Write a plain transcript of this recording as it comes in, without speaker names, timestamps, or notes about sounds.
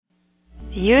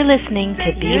You're listening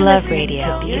to Be Love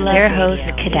Radio with your host,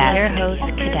 Kidest.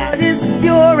 It is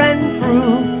pure and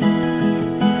true.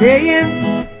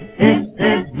 Saying, this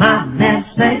is my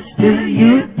message to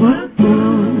you.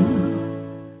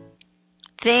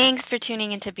 Thanks for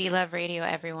tuning into Be Love Radio,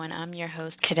 everyone. I'm your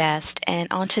host, Kidest, and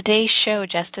on today's show,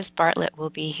 Justice Bartlett will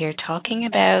be here talking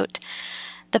about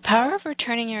the power of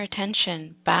returning your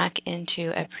attention back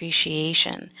into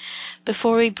appreciation.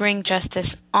 Before we bring Justice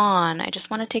on, I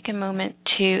just want to take a moment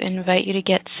to invite you to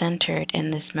get centered in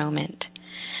this moment,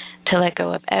 to let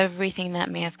go of everything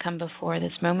that may have come before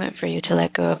this moment for you, to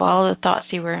let go of all the thoughts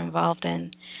you were involved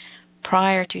in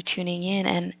prior to tuning in,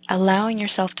 and allowing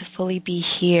yourself to fully be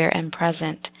here and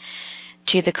present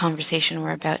to the conversation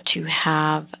we're about to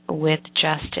have with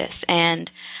Justice. And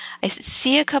I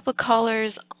see a couple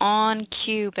callers on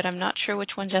cue, but I'm not sure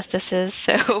which one Justice is,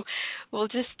 so we'll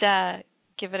just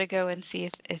give it a go and see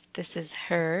if this is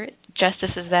her.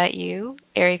 Justice, is that you?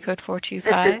 Area code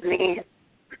 425? This is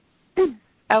me.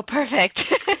 Oh, perfect.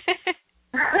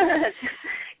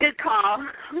 Good call.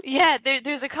 Yeah,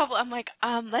 there's a couple. I'm like,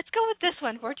 let's go with this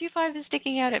one. 425 is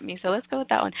sticking out at me, so let's go with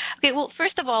that one. Okay, well,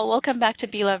 first of all, welcome back to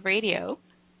Be Love Radio.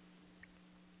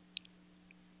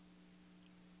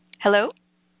 Hello?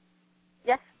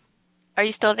 Yes. Are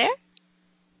you still there?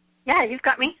 Yeah, you've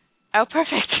got me. Oh,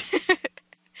 perfect.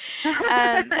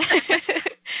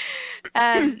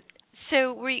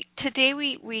 So today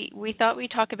we thought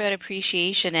we'd talk about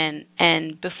appreciation,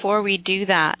 and before we do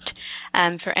that,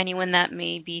 for anyone that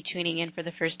may be tuning in for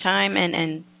the first time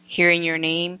and hearing your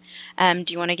name, do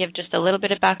you want to give just a little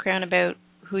bit of background about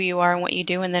who you are and what you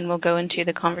do, and then we'll go into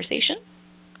the conversation?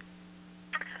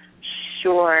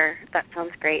 Sure, that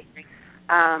sounds great.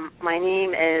 My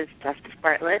name is Justice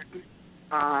Bartlett.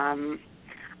 I'm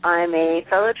a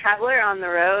fellow traveler on the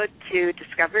road to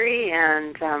discovery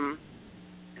and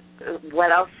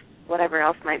whatever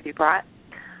else might be brought.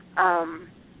 I've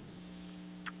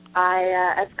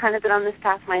kind of been on this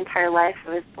path my entire life.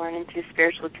 I was born into a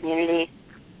spiritual community.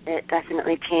 It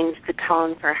definitely changed the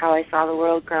tone for how I saw the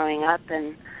world growing up,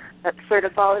 and that sort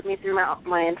of followed me through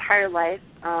my entire life.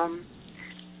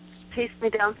 Chased me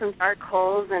down some dark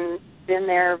holes and been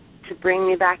there to bring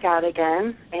me back out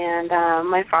again. And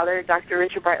my father, Dr.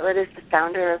 Richard Bartlett, is the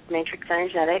founder of Matrix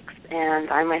Energetics, and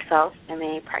I myself am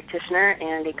a practitioner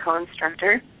and a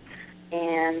co-instructor.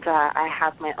 And I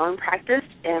have my own practice,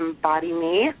 Embody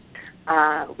Me.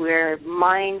 We're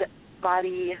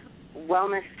mind-body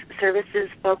wellness services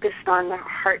focused on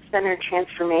heart-centered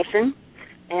transformation.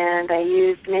 And I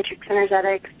use Matrix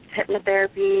Energetics,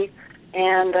 hypnotherapy,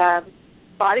 and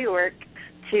body work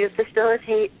to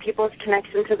facilitate people's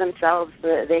connection to themselves so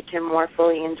that they can more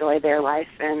fully enjoy their life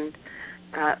and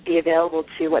be available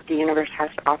to what the universe has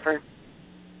to offer.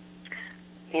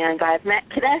 And I've met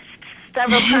Kidest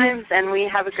several times, and we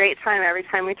have a great time every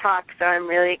time we talk, so I'm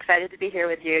really excited to be here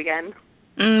with you again.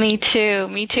 Me too.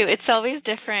 It's always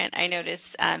different, I notice,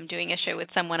 doing a show with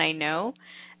someone I know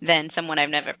than someone I've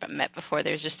never met before.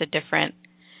 There's just a different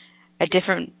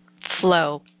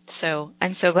flow. So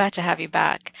I'm so glad to have you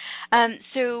back.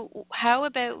 So how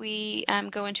about we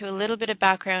go into a little bit of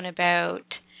background about,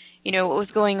 what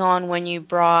was going on when you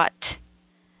brought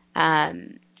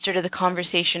sort of the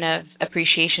conversation of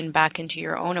appreciation back into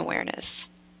your own awareness?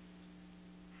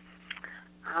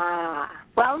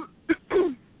 Well,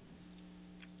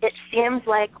 it seems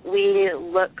like we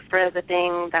look for the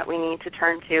thing that we need to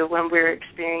turn to when we're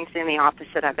experiencing the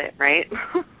opposite of it, right?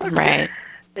 Right.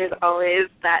 There's always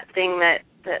that thing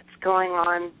that's going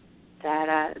on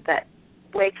that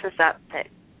wakes us up, that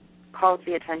calls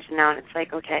the attention now, and it's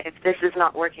like, okay, if this is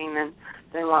not working,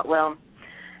 then what will?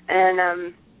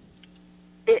 And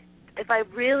if I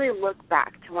really look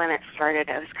back to when it started,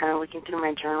 I was kind of looking through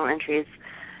my journal entries,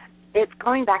 it's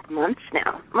going back months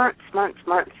now, months,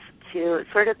 to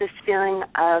sort of this feeling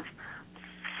of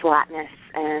flatness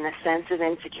and a sense of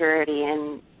insecurity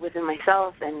and within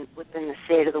myself and within the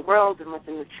state of the world and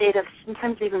within the state of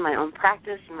sometimes even my own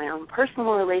practice and my own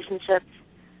personal relationships.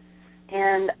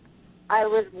 And I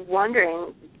was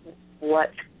wondering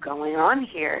what's going on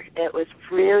here. It was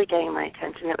really getting my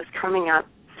attention. It was coming up.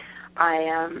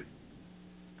 I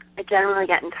generally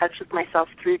get in touch with myself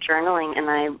through journaling, and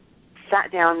I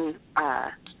sat down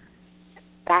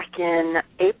back in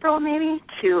April maybe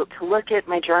to look at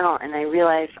my journal, and I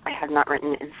realized I had not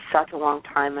written in such a long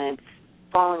time. I had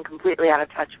fallen completely out of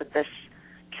touch with this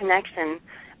connection.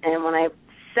 And when I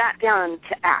sat down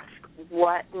to ask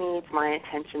what needs my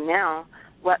attention now,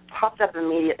 what popped up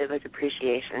immediately was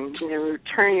appreciation.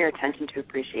 Return your attention to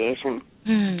appreciation.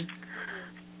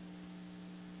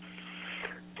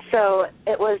 So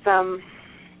it was,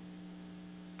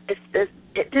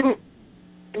 it didn't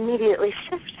immediately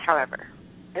shift, however.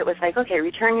 It was like, okay,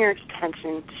 return your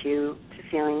attention to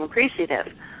feeling appreciative.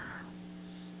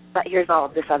 But here's all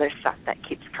of this other stuff that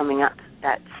keeps coming up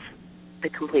that's the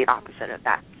complete opposite of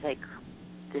that. It's like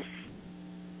this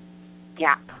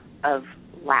gap of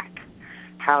lack.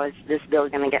 How is this bill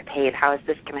going to get paid? How is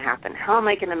this going to happen? How am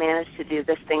I going to manage to do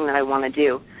this thing that I want to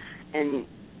do? And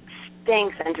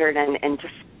staying centered and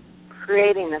just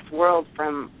creating this world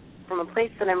from a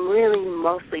place that I'm really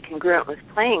mostly congruent with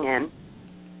playing in,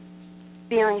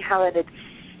 feeling how it had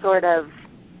sort of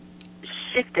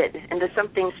shifted into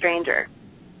something stranger.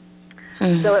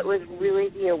 Mm-hmm. So it was really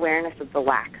the awareness of the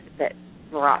lack that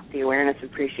brought the awareness of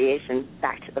appreciation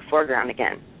back to the foreground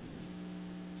again.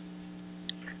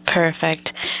 Perfect.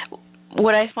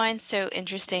 What I find so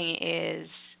interesting is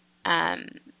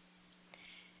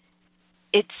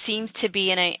it seems to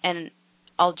be, and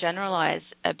I'll generalize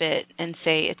a bit and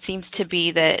say it seems to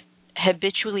be that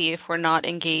habitually, if we're not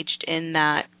engaged in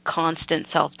that constant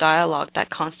self-dialogue, that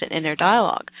constant inner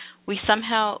dialogue, we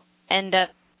somehow end up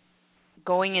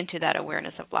going into that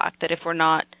awareness of lack, that if we're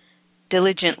not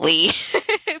diligently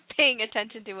paying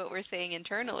attention to what we're saying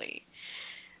internally.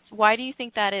 Why do you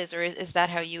think that is, or is that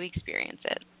how you experience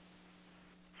it?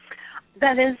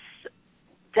 That is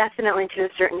definitely to a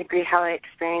certain degree how I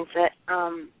experience it.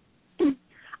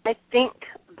 I think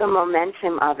the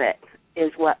momentum of it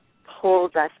is what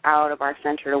pulls us out of our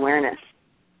centered awareness.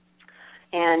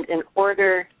 And in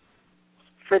order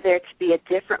for there to be a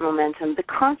different momentum, the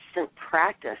constant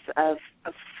practice of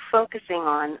focusing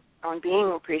on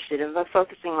being appreciative, of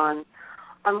focusing on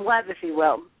love, if you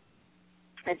will,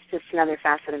 it's just another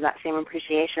facet of that same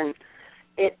appreciation.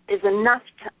 It is enough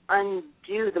to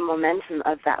undo the momentum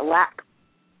of that lack,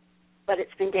 but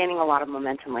it's been gaining a lot of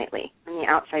momentum lately in the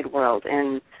outside world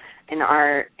and in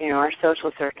our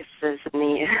social circuses and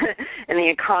in the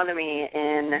economy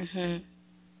and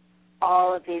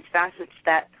all of these facets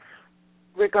that,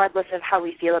 regardless of how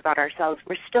we feel about ourselves,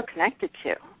 we're still connected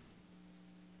to.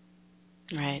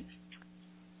 Right.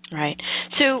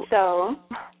 So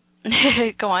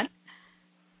go on.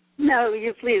 No,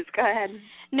 you please, go ahead.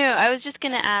 No, I was just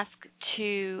going to ask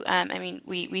to,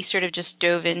 we sort of just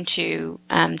dove into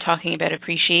talking about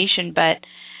appreciation, but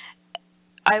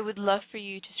I would love for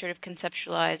you to sort of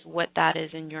conceptualize what that is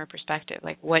in your perspective.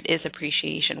 Like, what is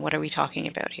appreciation? What are we talking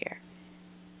about here?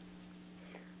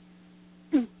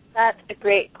 That's a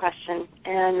great question,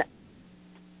 and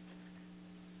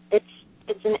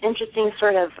it's an interesting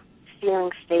sort of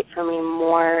feeling state for me,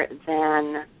 more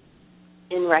than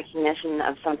in recognition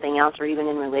of something else or even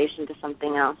in relation to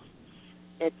something else.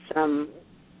 It's a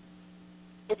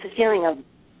feeling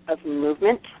of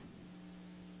movement.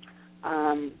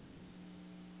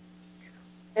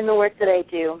 In the work that I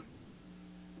do,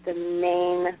 the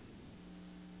main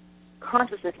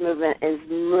consciousness movement is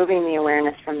moving the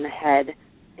awareness from the head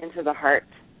into the heart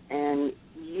and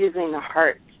using the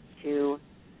heart to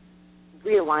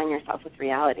realign yourself with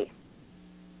reality.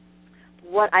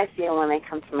 What I feel when I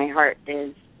come to my heart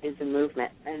is a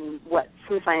movement. And what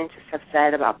some scientists have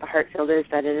said about the heart field is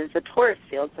that it is a torus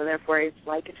field, so therefore it's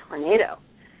like a tornado.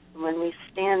 And when we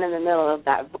stand in the middle of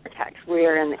that vortex, we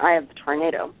are in the eye of the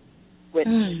tornado, which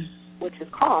is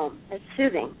calm, it's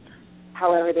soothing.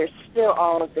 However, there's still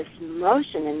all of this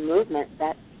motion and movement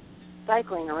that's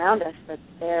cycling around us that's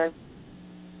there to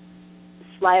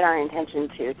slide our attention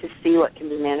to see what can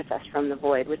be manifest from the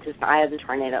void, which is the eye of the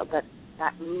tornado. But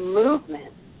that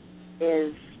movement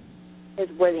is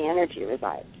where the energy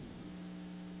resides.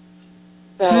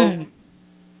 So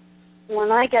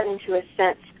when I get into a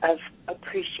sense of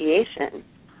appreciation,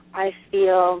 I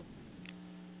feel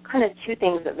kind of two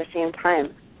things at the same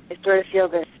time. I sort of feel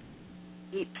this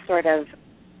deep sort of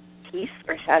peace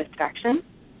or satisfaction,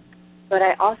 but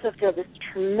I also feel this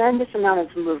tremendous amount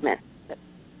of movement that's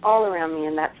all around me,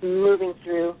 and that's moving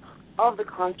through all the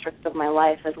constructs of my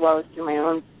life as well as through my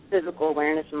own physical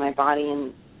awareness in my body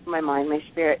and my mind, my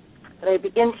spirit. But I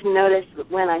begin to notice that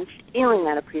when I'm feeling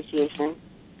that appreciation,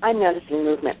 I'm noticing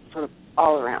movement sort of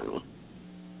all around me.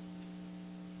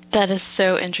 That is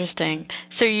so interesting.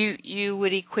 So you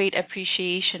would equate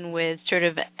appreciation with sort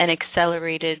of an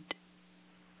accelerated,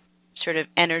 sort of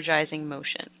energizing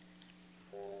motion.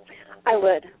 I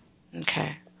would.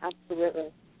 Okay.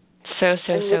 Absolutely.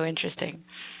 So interesting.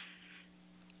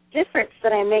 Difference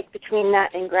that I make between that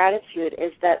and gratitude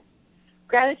is that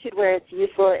gratitude, where it's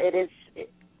useful, it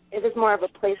is more of a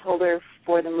placeholder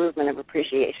for the movement of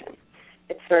appreciation.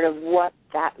 It's sort of what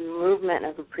that movement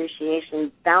of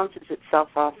appreciation bounces itself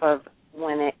off of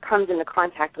when it comes into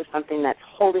contact with something that's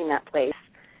holding that place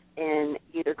in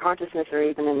either consciousness or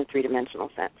even in the three-dimensional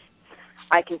sense.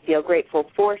 I can feel grateful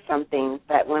for something,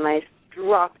 but when I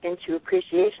drop into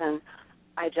appreciation,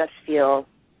 I just feel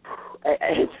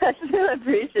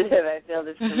appreciative. I feel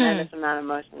this tremendous amount of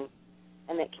emotion,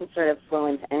 and it can sort of flow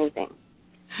into anything.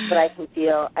 But I can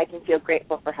feel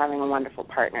grateful for having a wonderful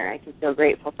partner. I can feel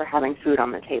grateful for having food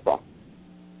on the table.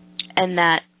 And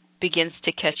that begins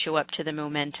to catch you up to the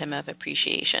momentum of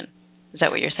appreciation. Is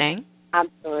that what you're saying?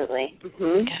 Absolutely.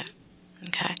 Mm-hmm.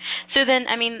 Okay. So then,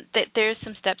 I mean, there's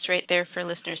some steps right there for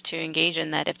listeners to engage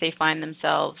in, that if they find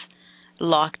themselves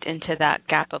locked into that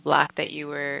gap of lack that you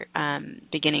were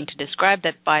beginning to describe,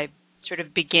 that by sort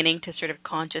of beginning to sort of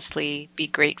consciously be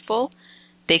grateful,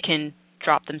 they can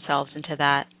drop themselves into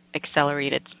that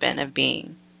accelerated spin of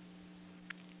being.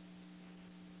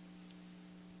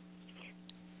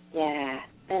 Yeah,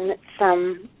 and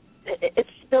it's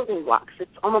building blocks.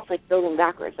 It's almost like building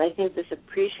backwards. I think this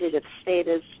appreciative state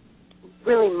is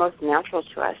really most natural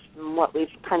to us, and what we've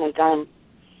kind of done,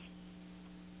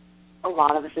 a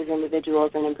lot of us as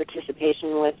individuals and in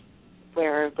participation with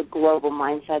where the global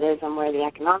mindset is and where the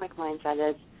economic mindset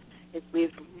is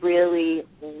we've really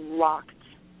locked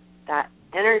that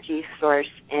energy source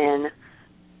in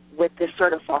with this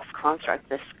sort of false construct,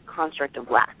 this construct of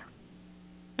lack.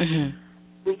 Mm-hmm.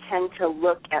 We tend to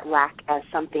look at lack as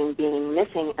something being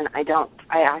missing, and I don't.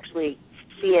 I actually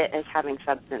see it as having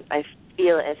substance. I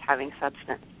feel it as having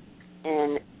substance,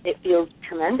 and it feels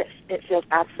tremendous. It feels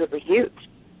absolutely huge.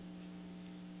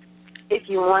 If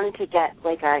you wanted to get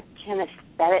like a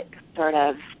kinesthetic sort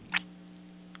of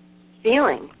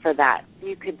feeling for that,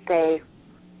 you could say,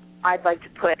 I'd like to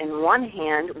put in one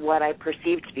hand what I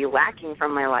perceive to be lacking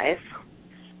from my life,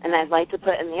 and I'd like to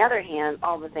put in the other hand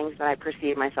all the things that I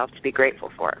perceive myself to be grateful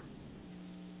for.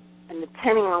 And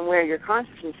depending on where your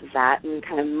consciousness is at, and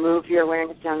kind of move your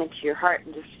awareness down into your heart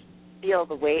and just feel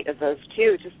the weight of those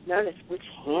two, just notice which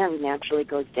hand naturally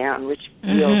goes down, which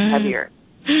feels heavier.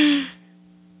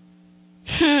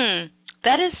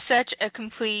 That is such a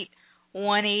complete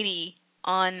 180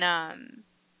 on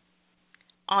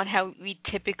how we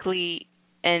typically,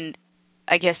 and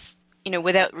I guess, you know,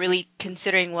 without really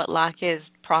considering what lack is,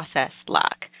 process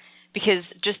lack. Because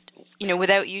just, you know,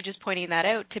 without you just pointing that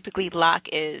out, typically lack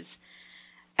is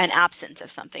an absence of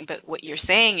something. But what you're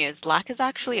saying is lack is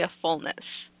actually a fullness,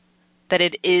 that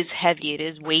it is heavy, it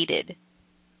is weighted.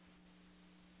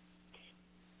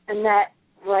 And that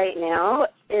right now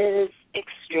is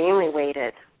extremely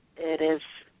weighted. It is,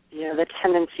 you know, the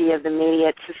tendency of the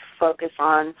media to focus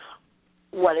on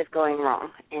what is going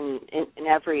wrong in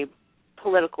every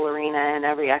political arena and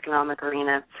every economic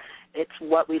arena. It's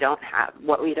what we don't have.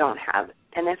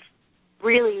 And if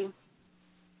really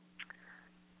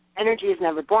energy is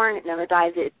never born, it never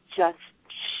dies, it just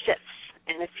shifts.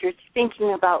 And if you're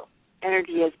thinking about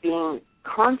energy as being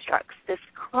constructs, this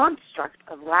construct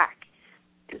of lack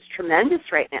is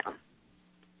tremendous right now.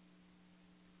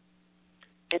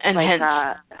 It's and like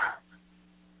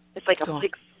a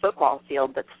big football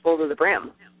field that's full to the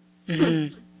brim.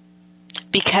 Mm-hmm.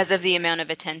 Because of the amount of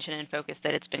attention and focus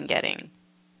that it's been getting.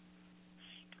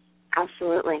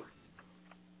 Absolutely.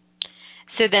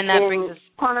 So then that brings us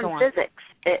quantum physics.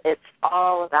 It's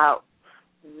all about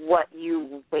what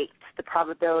you weight, the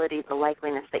probability, the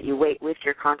likeliness that you weight with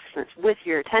your consciousness, with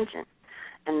your attention.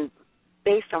 And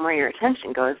based on where your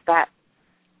attention goes, that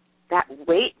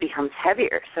weight becomes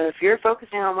heavier. So if you're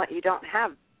focusing on what you don't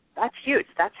have, that's huge.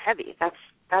 That's heavy. That's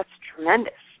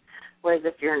tremendous. Whereas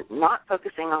if you're not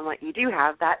focusing on what you do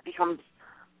have, that becomes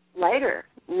lighter,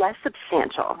 less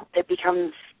substantial. It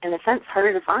becomes, in a sense,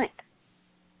 harder to find.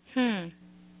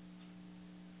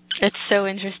 It's so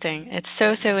interesting. It's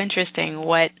so interesting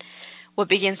what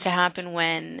begins to happen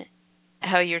when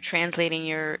how you're translating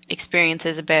your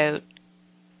experiences about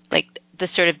like the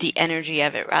sort of the energy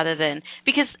of it, rather than,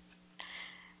 because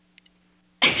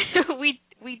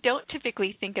we don't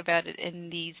typically think about it in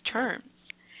these terms.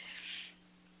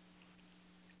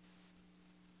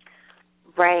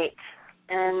 Right.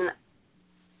 And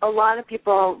a lot of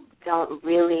people don't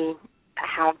really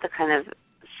have the kind of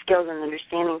skills and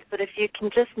understandings, but if you can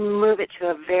just move it to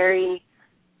a very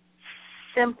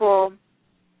simple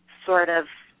sort of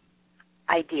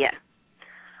idea,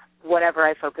 whatever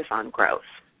I focus on grows,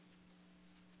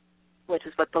 which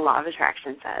is what the law of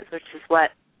attraction says, which is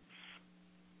what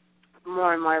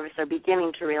more and more of us are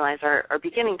beginning to realize, are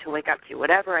beginning to wake up to.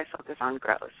 Whatever I focus on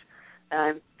grows.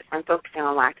 If I'm focusing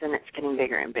on lack, then it's getting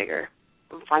bigger and bigger.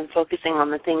 If I'm focusing on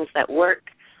the things that work,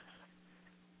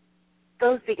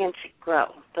 those begin to grow.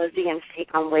 Those begin to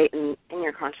take on weight in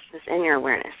your consciousness, in your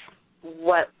awareness.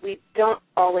 What we don't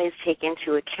always take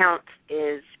into account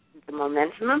is the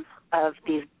momentum of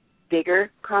these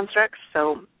bigger constructs.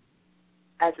 So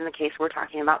as in the case we're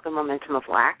talking about, the momentum of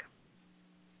lack.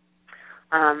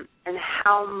 and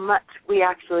how much we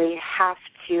actually have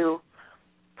to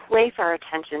place our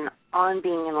attention on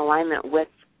being in alignment with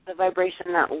the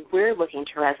vibration that we're looking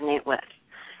to resonate with,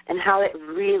 and how it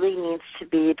really needs to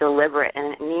be deliberate,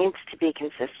 and it needs to be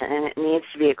consistent, and it needs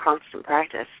to be a constant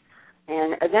practice.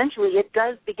 And eventually it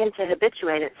does begin to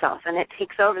habituate itself, and it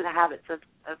takes over the habits of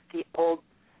the old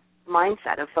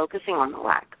mindset of focusing on the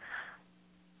lack.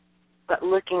 But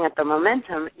looking at the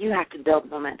momentum, you have to build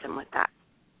momentum with that.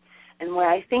 And where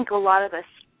I think a lot of us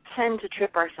tend to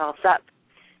trip ourselves up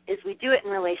is we do it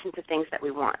in relation to things that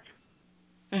we want.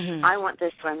 Mm-hmm. I want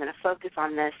this, so I'm going to focus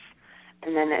on this.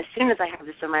 And then as soon as I have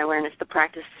this in my awareness, the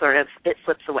practice it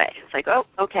slips away. It's like, oh,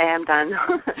 okay, I'm done.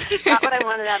 Not what I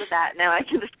wanted out of that. Now I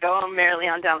can just go on merrily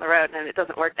on down the road, and it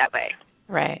doesn't work that way.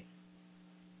 Right.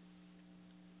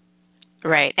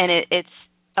 Right. And it's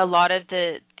a lot of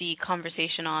the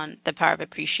conversation on the power of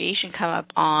appreciation come up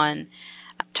on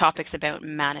topics about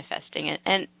manifesting it,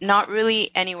 and not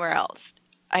really anywhere else.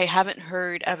 I haven't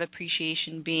heard of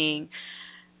appreciation being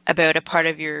about a part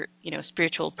of your,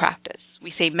 spiritual practice.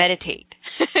 We say meditate,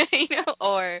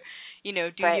 or,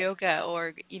 do right. yoga,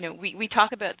 or, we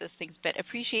talk about those things, but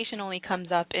appreciation only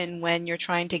comes up in when you're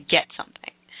trying to get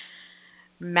something,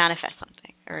 manifest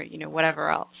something, or, whatever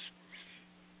else.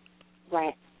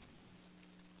 Right.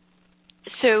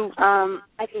 So,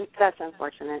 I think that's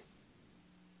unfortunate.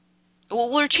 Well,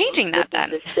 we're changing that then.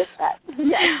 Just that.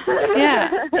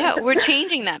 Yeah, we're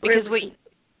changing that because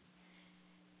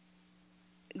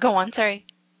Go on, sorry.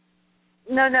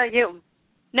 No, you.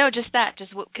 No, just that.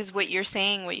 Just because what you're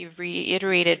saying, what you've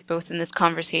reiterated both in this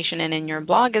conversation and in your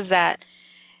blog, is that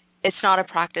it's not a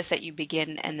practice that you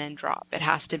begin and then drop. It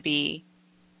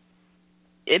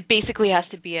basically has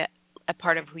to be a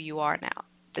part of who you are now.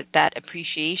 That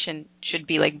appreciation should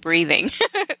be like breathing.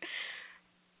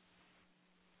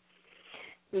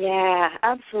 Yeah,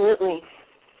 absolutely.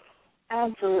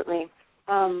 Absolutely.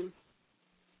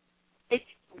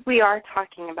 We are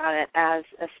talking about it as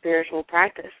a spiritual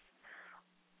practice.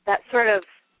 That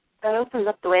opens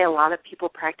up the way a lot of people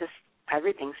practice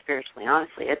everything spiritually,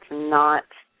 honestly. It's not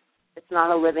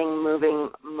a living, moving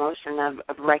motion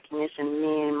of recognition,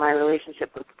 me and my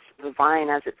relationship with the divine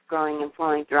as it's growing and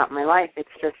flowing throughout my life.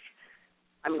 It's just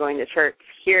I'm going to church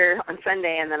here on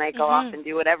Sunday, and then I go off and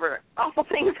do whatever awful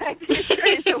things I do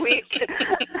during the week.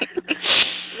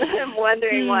 I'm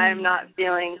wondering why I'm not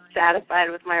feeling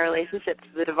satisfied with my relationship to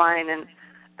the divine, and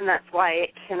that's why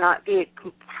it cannot be a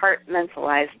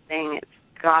compartmentalized thing. It's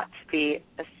got to be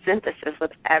a synthesis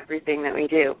with everything that we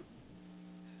do.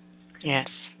 Yes,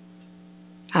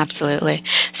 absolutely.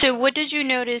 So what did you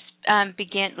notice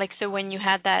so when you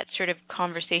had that sort of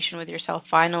conversation with yourself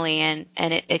finally and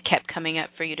it kept coming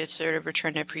up for you to sort of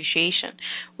return to appreciation,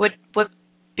 what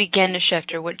began to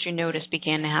shift, or what did you notice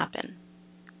began to happen?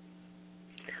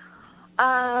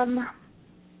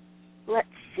 Let's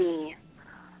see.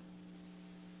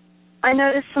 I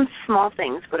noticed some small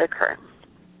things would occur,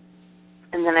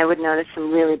 and then I would notice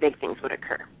some really big things would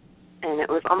occur. And it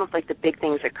was almost like the big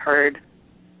things occurred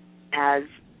as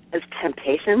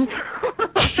temptations.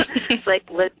 It's like,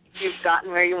 you've gotten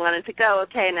where you wanted to go.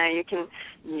 Okay, now you can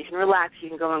relax. You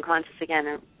can go unconscious again,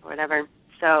 or whatever.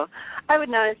 So I would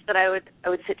notice that I would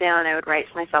sit down. I would write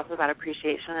to myself about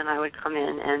appreciation, and I would come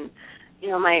in, and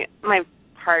my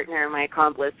partner, my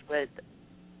accomplice, would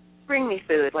bring me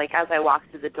food, like as I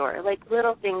walked through the door, like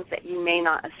little things that you may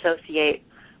not associate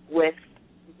with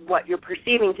what you're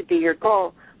perceiving to be your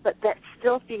goal, but that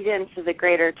still feed into the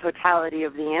greater totality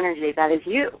of the energy that is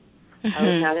you. Mm-hmm. I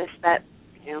would notice that,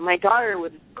 my daughter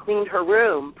would clean her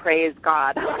room, praise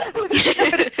God.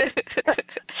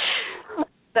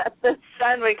 That the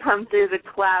sun would come through the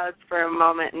clouds for a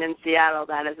moment, and in Seattle,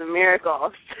 that is a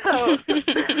miracle. So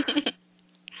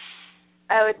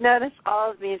I would notice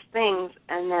all of these things,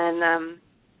 and then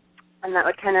and that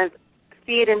would kind of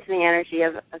feed into the energy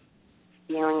of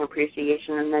feeling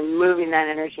appreciation, and then moving that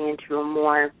energy into a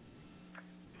more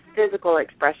physical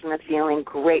expression of feeling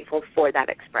grateful for that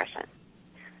expression.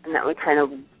 And that would kind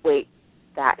of weight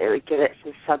that. It would give it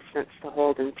some substance to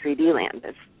hold in 3D land.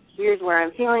 Here's where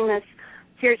I'm feeling this.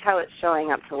 Here's how it's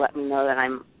showing up to let me know that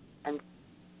I'm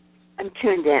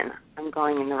tuned in. I'm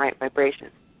going in the right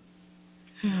vibration.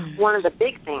 One of the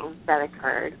big things that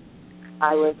occurred,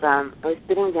 I was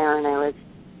sitting down, and I was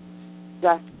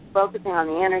just focusing on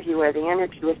the energy where the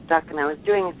energy was stuck, and I was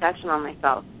doing a session on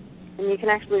myself. And you can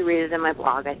actually read it in my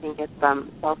blog. I think it's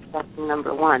Self-Session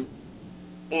number 1.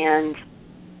 And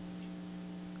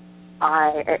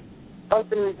I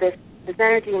opened this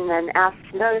energy and then asked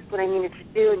to notice what I needed to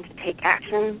do and to take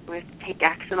action. We have to take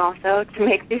action also to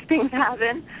make these things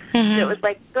happen. Mm-hmm. So it was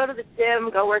like, go to the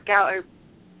gym, go work out, or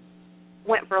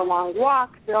went for a long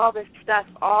walk, did all this stuff,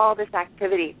 all this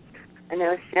activity, and I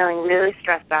was feeling really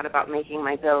stressed out about making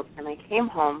my bills. And I came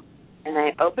home, and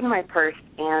I opened my purse,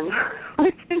 and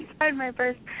looked inside my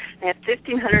purse, and I had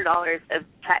 $1,500 of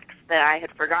checks that I had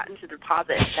forgotten to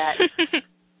deposit that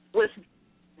was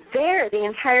there the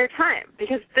entire time,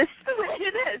 because this is the way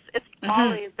it is. It's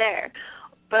always there.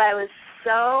 But I was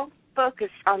so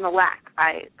focused on the lack,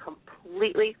 I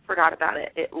completely forgot about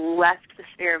it. It left the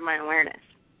sphere of my awareness.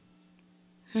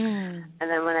 And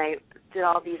then when I did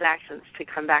all these actions to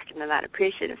come back into that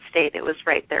appreciative state, it was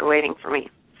right there waiting for me.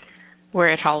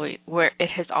 Where it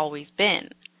has always been.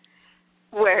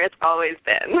 Where it's always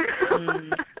been.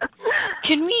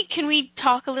 Can we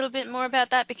talk a little bit more about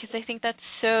that, because I think that's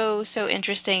so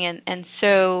interesting and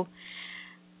so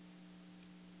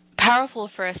powerful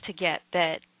for us to get,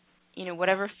 that, you know,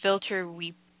 whatever filter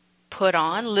we put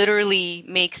on literally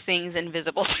makes things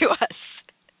invisible to us.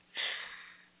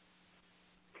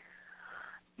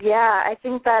 Yeah, I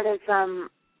think that is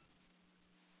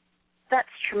that's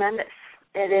tremendous.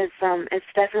 It is it's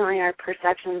definitely our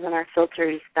perceptions and our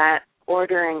filters that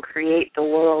order and create the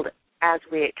world as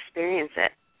we experience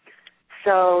it.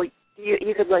 So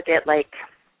you could look at like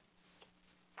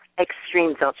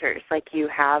extreme filters, like you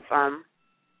have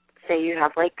say you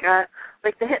have like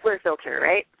the Hitler filter,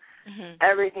 right?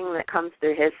 Everything that comes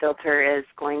through his filter is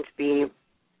going to be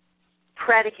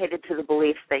predicated to the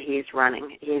beliefs that he's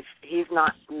running. He's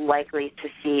not likely to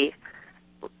see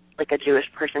like a Jewish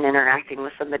person interacting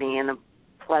with somebody in a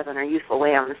pleasant or useful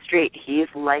way on the street. He's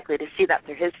likely to see that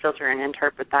through his filter and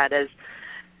interpret that as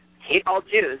hate all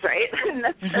Jews, right? And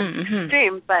that's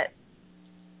extreme, but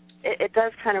it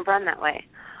does kind of run that way.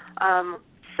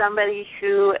 Somebody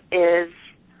who is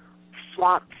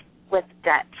swamped with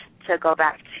debt, to go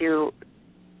back to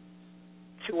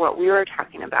what we were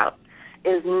talking about,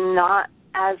 is not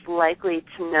as likely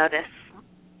to notice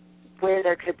where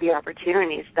there could be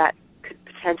opportunities that could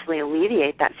potentially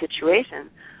alleviate that situation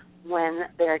when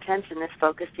their attention is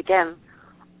focused again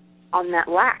on that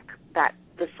lack, that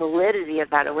the solidity of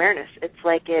that awareness. It's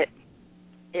like it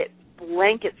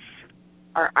blankets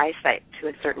our eyesight to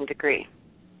a certain degree.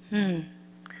 And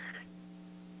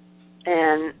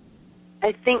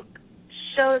I think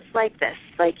shows like this,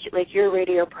 like your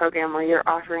radio program, where you're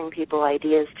offering people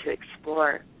ideas to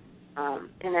explore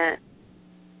in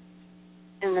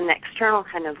an external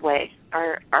kind of way,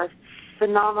 are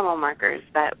phenomenal markers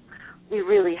that we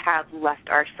really have left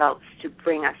ourselves to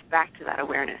bring us back to that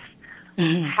awareness.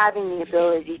 Having the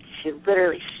ability to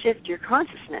literally shift your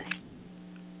consciousness,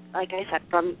 like I said,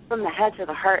 from the head to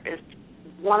the heart, is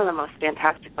one of the most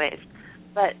fantastic ways.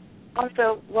 But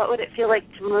also, what would it feel like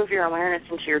to move your awareness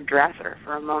into your dresser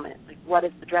for a moment? Like, what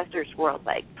is the dresser's world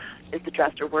like? Is the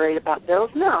dresser worried about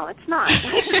bills? No, it's not.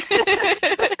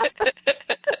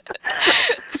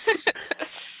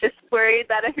 It's worried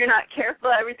that if you're not careful,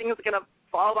 everything is going to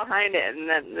fall behind it, and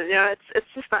then, you know, it's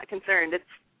just not concerned. It's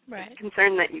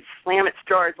concerned that you slam its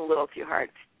drawers a little too hard.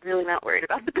 It's really not worried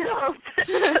about the bills.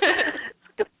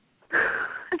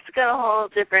 It's got a whole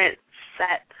different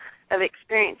set of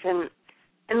experience, and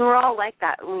we're all like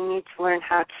that. We need to learn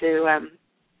how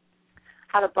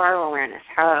to borrow awareness,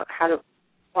 how to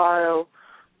borrow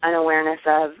an awareness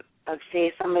of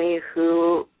say, somebody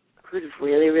who's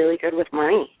really, really good with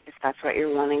money, if that's what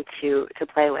you're wanting to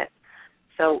play with.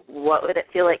 So what would it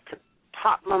feel like to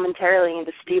pop momentarily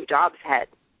into Steve Jobs' head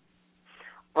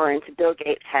or into Bill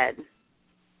Gates' head?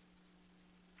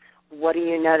 What do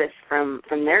you notice from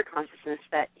their consciousness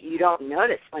that you don't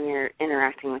notice when you're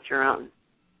interacting with your own?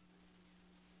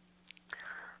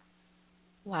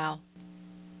 Wow.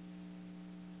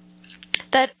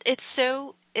 That it's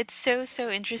so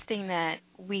interesting that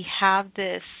we have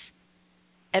this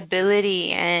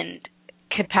ability and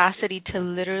capacity to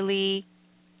literally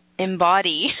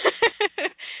embody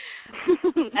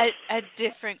a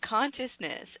different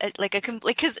consciousness,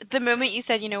 because the moment you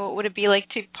said, you know, what would it be like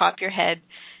to pop your head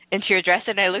into your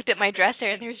dresser, and I looked at my dresser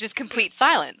and there was just complete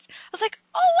silence. I was like,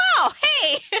 oh wow,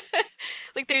 hey,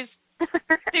 like there's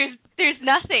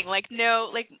nothing, like no,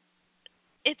 like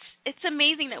it's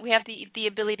amazing that we have the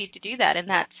ability to do that, and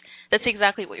that's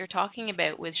exactly what you're talking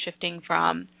about with shifting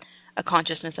from a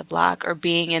consciousness of lack or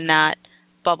being in that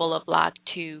bubble of lack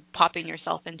to popping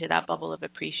yourself into that bubble of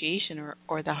appreciation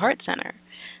or the heart center.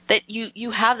 That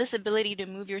you have this ability to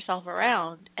move yourself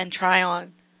around and try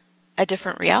on a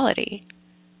different reality.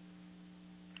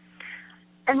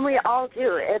 And we all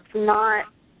do. It's not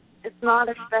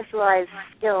a specialized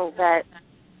skill, that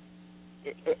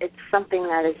it's something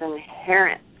that is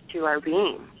inherent to our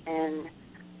being, and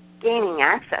gaining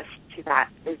access to that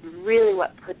is really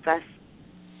what puts us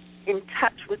in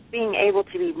touch with being able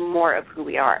to be more of who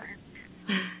we are.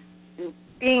 And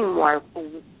being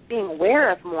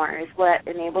aware of more is what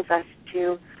enables us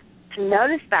to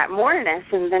notice that moreness,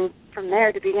 and then from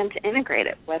there to begin to integrate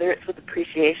it, whether it's with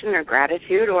appreciation or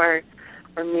gratitude or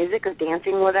music or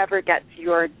dancing, whatever gets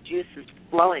your juices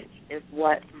flowing is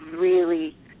what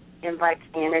really invites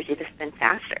the energy to spin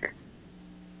faster.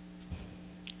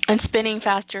 And spinning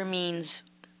faster means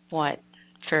what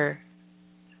for?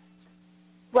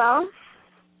 Well,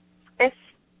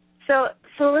 so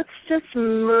let's just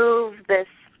move this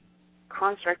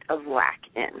construct of lack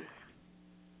in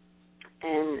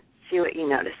and see what you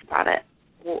notice about it.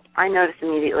 Well, I notice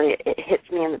immediately it hits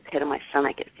me in the pit of my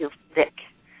stomach. It feels thick.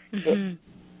 Mm-hmm. It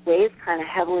weighs kind of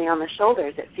heavily on the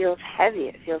shoulders. It feels heavy.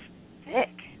 It feels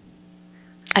thick.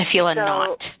 I feel a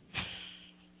knot.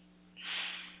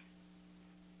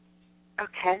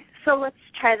 Okay, so let's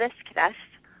try this, Kidest.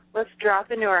 Let's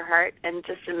drop into our heart and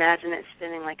just imagine it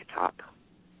spinning like a top.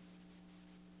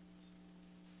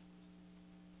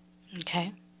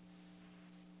 Okay.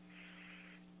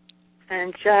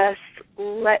 And just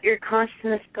let your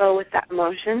consciousness go with that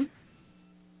motion.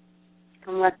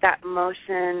 And let that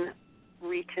motion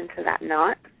reach into that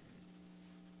knot.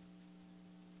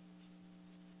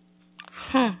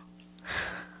 And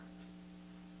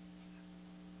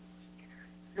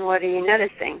what are you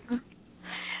noticing?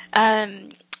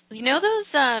 You know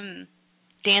those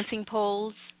dancing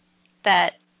poles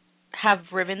that have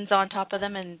ribbons on top of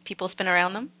them and people spin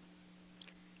around them?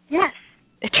 Yes.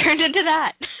 It turned into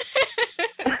that.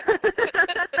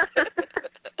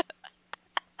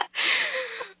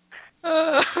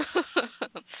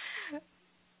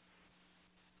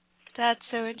 That's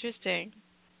so interesting.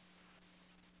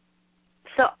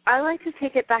 So I like to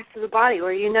take it back to the body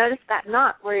where you notice that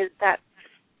knot, where that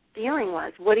feeling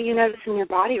was. What do you notice in your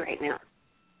body right now?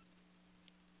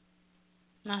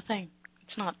 Nothing.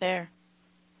 It's not there.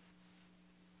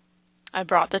 I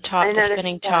brought the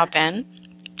spinning top in.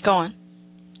 Go on.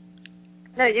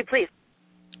 No, you please.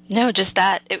 No, just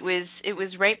that. It was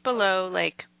right below,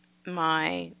 like,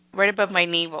 right above my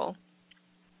navel,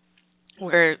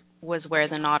 where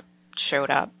the knot showed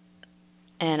up.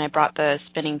 And I brought the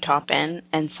spinning top in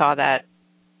and saw that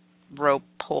rope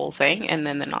pole thing, and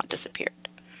then the knot disappeared.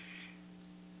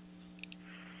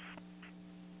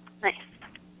 Nice.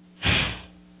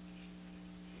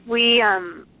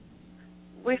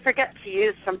 We forget to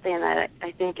use something that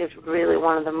I think is really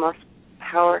one of the most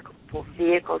powerful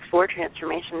vehicles for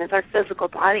transformation is our physical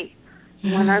body.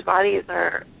 Mm-hmm. When our bodies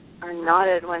are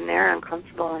knotted, when they're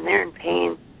uncomfortable, when they're in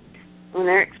pain, when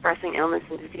they're expressing illness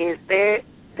and disease,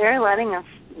 they're letting us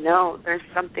know there's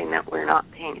something that we're not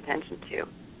paying attention to.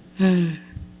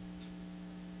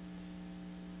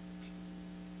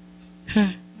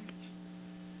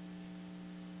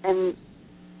 And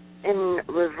in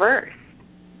reverse,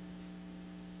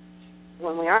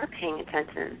 when we are paying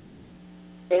attention,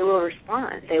 they will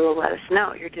respond. They will let us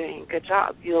know you're doing a good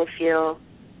job. You'll feel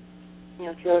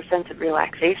a sense of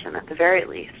relaxation at the very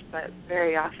least. But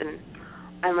very often,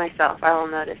 I will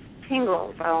notice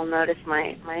tingles. I will notice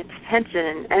my attention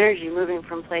and energy moving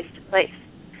from place to place.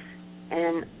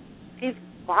 And these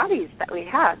bodies that we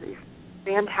have, these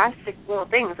fantastic little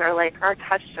things, are like our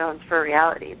touchstones for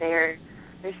reality. They're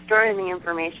storing the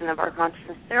information of our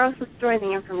consciousness. They're also storing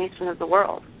the information of the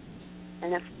world.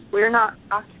 And if we're not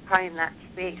occupying that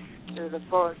space to the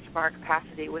fullest of our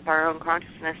capacity with our own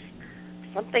consciousness,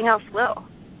 something else will.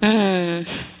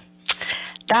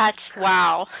 That's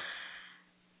wow.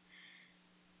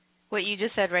 What you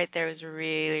just said right there was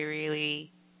really,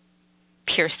 really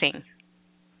piercing.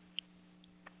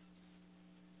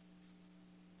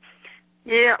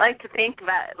 You don't like to think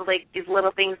about like these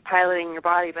little things piloting your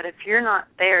body, but if you're not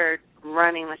there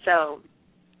running the show,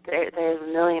 there's a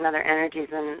million other energies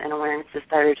and awarenesses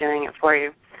that are doing it for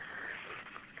you.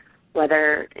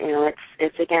 Whether,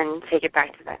 it's again, take it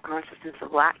back to that consciousness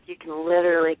of lack. You can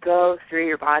literally go through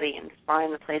your body and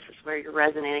find the places where you're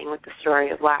resonating with the story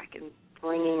of lack, and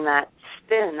bringing that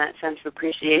spin, that sense of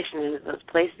appreciation into those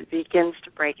places begins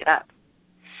to break it up.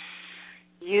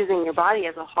 Using your body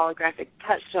as a holographic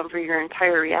touchstone for your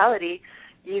entire reality,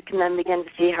 you can then begin to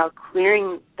see how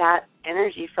clearing that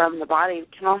energy from the body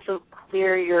can also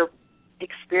clear your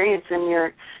experience in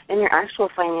your actual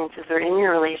finances, or in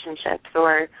your relationships,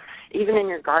 or even in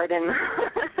your garden.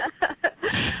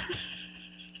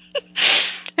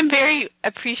 I'm very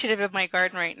appreciative of my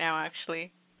garden right now,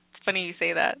 actually. It's funny you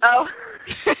say that. Oh.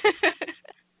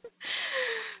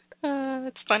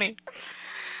 It's funny.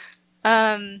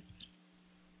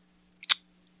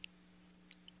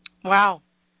 Wow.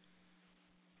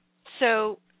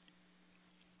 So,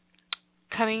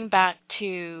 coming back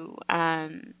to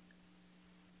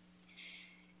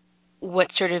what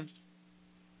sort of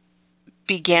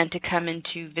began to come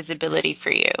into visibility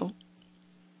for you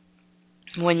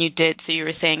when you did, so you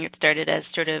were saying it started as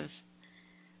sort of,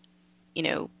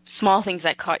 small things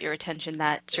that caught your attention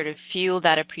that sort of fueled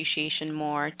that appreciation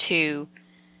more to,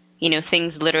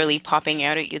 things literally popping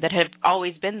out at you that have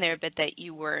always been there but that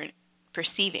you weren't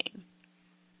perceiving.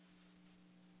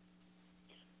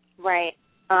 Right.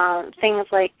 Things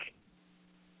like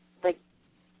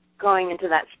going into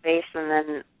that space and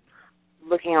then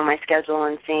looking on my schedule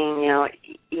and seeing,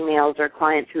 emails or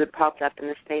clients who had popped up in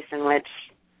the space in which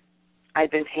I'd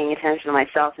been paying attention to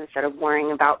myself instead of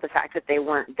worrying about the fact that they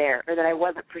weren't there or that I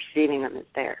wasn't perceiving them as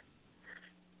there.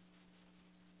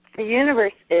 The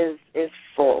universe is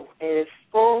full. It is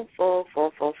full to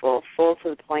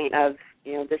the point of,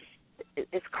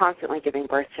 it's constantly giving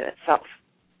birth to itself.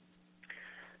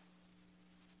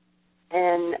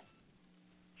 And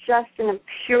just in a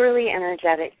purely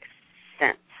energetic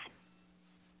sense,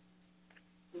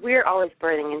 we're always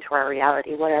birthing into our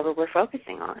reality whatever we're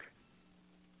focusing on.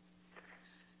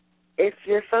 If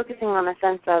you're focusing on a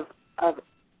sense of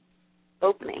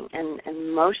opening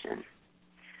and motion,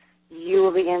 you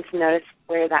will begin to notice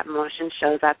where that motion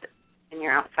shows up in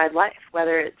your outside life,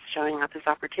 whether it's showing up as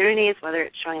opportunities, whether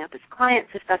it's showing up as clients,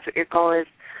 if that's what your goal is,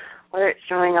 whether it's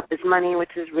showing up as money,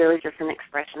 which is really just an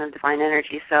expression of divine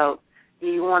energy. So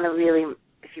you want to really,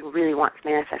 if you really want to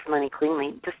manifest money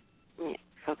cleanly, just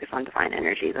focus on divine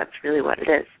energy. That's really what it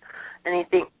is. And I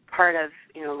think part of,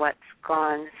 what's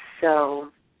gone so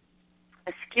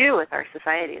askew with our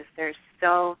society is there's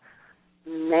so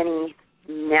many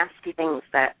nasty things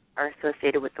that are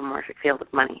associated with the morphic field of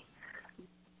money.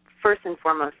 First and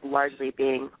foremost, largely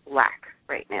being lack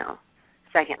right now.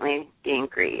 Secondly, being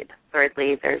greed.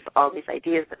 Thirdly, there's all these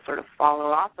ideas that sort of follow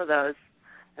off of those.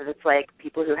 And it's like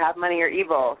people who have money are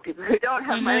evil. People who don't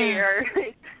have money are...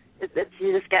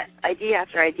 you just get idea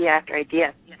after idea after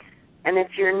idea. And if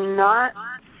you're not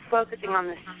focusing on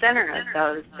the center of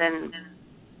those, then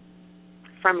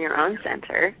from your own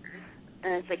center,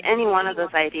 and it's like any one of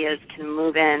those ideas can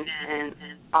move in and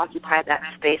occupy that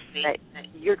space that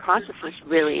your consciousness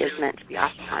really is meant to be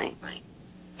occupying.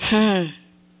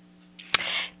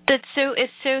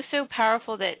 It's so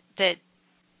powerful that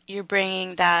you're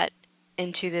bringing that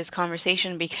into this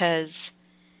conversation, because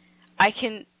I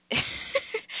can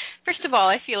first of all,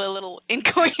 I feel a little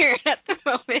incoherent at the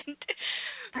moment,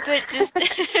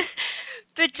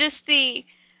 but just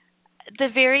the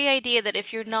very idea that if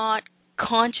you're not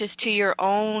conscious to your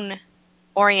own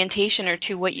orientation or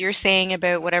to what you're saying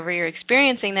about whatever you're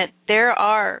experiencing, that there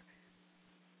are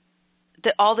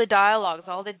all the dialogues,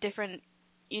 all the different,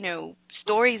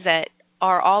 stories that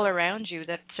are all around you,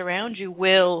 that surround you,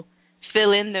 will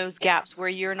fill in those gaps where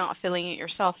you're not filling it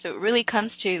yourself. So it really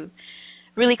comes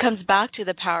back to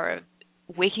the power of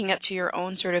waking up to your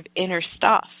own sort of inner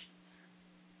stuff,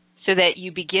 so that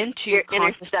you begin to your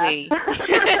consciously.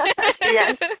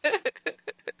 Yes.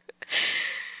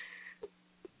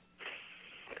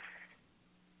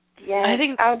 Yes, I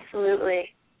think absolutely.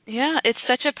 Yeah, it's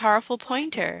such a powerful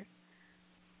pointer.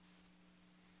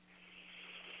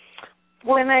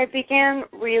 When I began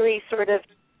really sort of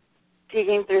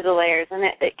digging through the layers, and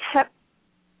it kept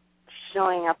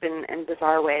showing up in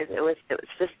bizarre ways. It was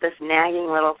just this nagging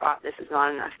little thought, this is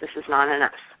not enough, this is not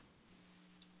enough.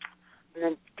 And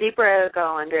the deeper I would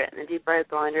go under it, and the deeper I would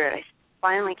go under it, I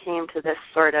finally came to this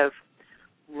sort of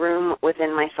room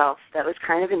within myself that was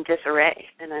kind of in disarray.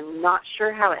 And I'm not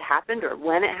sure how it happened or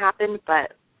when it happened,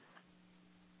 but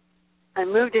I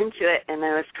moved into it, and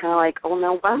I was kind of like, oh,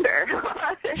 no wonder.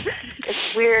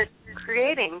 We're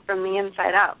creating from the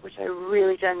inside out, which I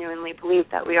really genuinely believe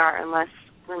that we are, unless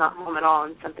we're not home at all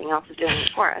and something else is doing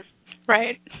it for us.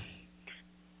 Right.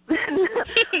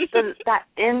 Then that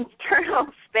internal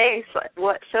space,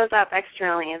 what shows up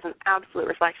externally is an absolute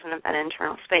reflection of that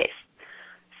internal space.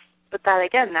 But that,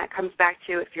 again, that comes back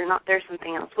to if you're not there,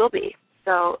 something else will be.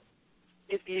 So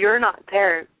if you're not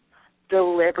there,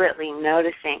 deliberately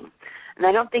noticing, and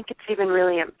I don't think it's even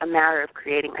really a matter of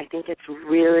creating. I think it's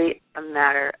really a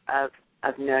matter of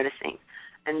noticing,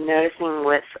 and noticing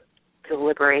with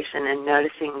deliberation, and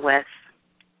noticing with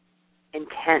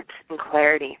intent and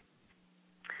clarity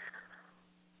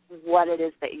what it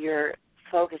is that your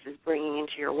focus is bringing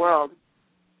into your world.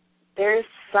 There's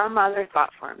some other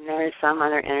thought form. There is some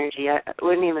other energy. I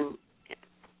wouldn't even,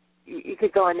 you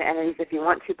could go into energies if you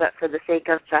want to, but for the sake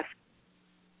of just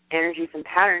energies and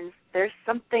patterns, there's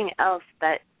something else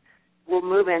that will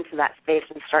move into that space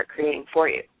and start creating for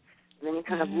you. And then you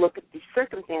kind of look at these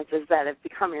circumstances that have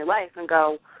become your life and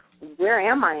go, where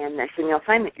am I in this? And you'll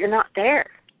find that you're not there.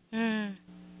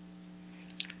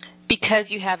 Because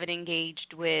you haven't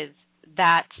engaged with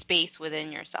that space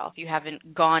within yourself. You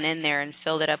haven't gone in there and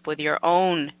filled it up with your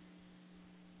own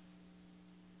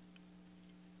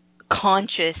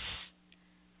conscious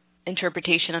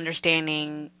interpretation,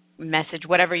 understanding, message,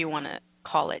 whatever you want to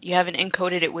call it. You haven't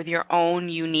encoded it with your own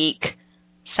unique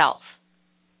self.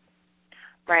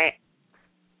 Right.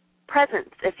 Presence,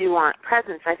 if you want.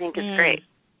 Presence, I think, is great.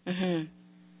 Mm-hmm.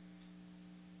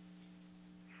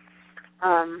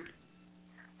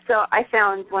 So I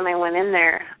found when I went in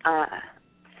there,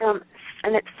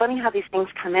 and it's funny how these things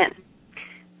come in,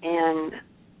 and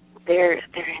they're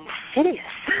insidious.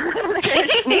 They're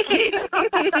sneaky.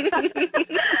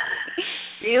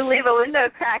 You leave a window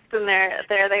cracked, and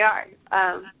there they are.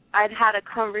 I'd had a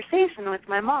conversation with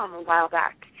my mom a while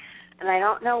back, and I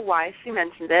don't know why she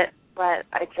mentioned it, but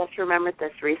I just remembered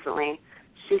this recently.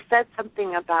 She said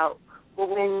something about, well,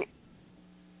 when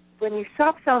you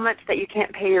shop so much that you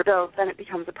can't pay your bills, then it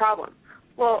becomes a problem.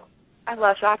 Well, I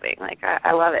love shopping. Like,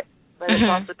 I love it. But it's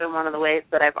also been one of the ways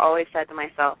that I've always said to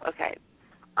myself, okay,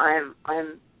 I'm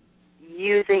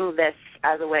using this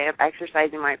as a way of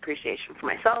exercising my appreciation for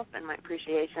myself and my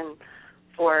appreciation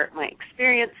for my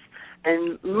experience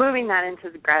and moving that into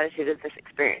the gratitude of this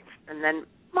experience and then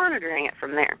monitoring it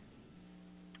from there.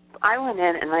 I went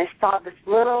in and I saw this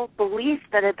little belief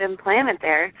that had been planted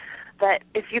there that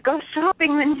if you go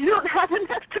shopping, then you don't have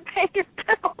enough to pay your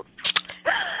bills.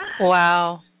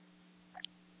 Wow.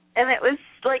 And it was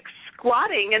like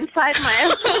squatting inside my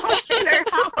inner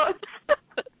house.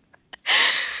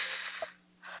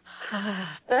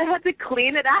 I had to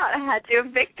clean it out. I had to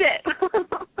evict it.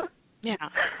 Yeah.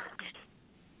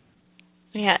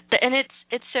 Yeah, and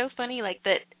it's so funny, like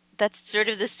that's sort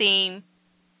of the same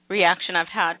reaction I've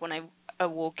had when I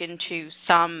awoke into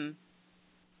some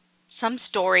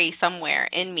story somewhere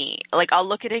in me. Like, I'll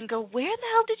look at it and go, where the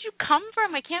hell did you come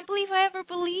from? I can't believe I ever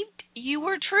believed you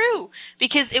were true.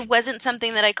 Because it wasn't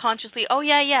something that I consciously, oh,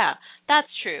 yeah, that's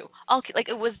true.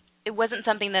 It wasn't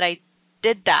something that I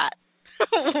did that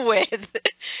with.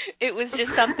 It was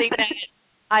just something that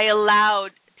I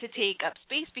allowed to take up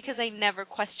space because I never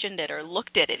questioned it or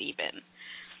looked at it even.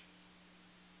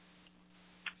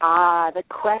 The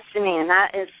questioning,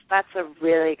 that's a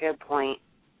really good point.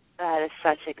 That is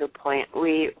such a good point.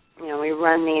 We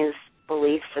run these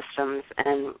belief systems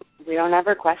and we don't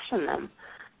ever question them.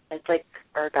 It's like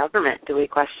our government. Do we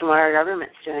question what our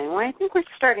government's doing? Well, I think we're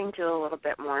starting to a little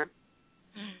bit more.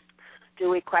 Do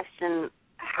we question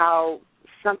how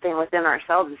something within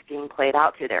ourselves is being played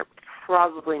out through there?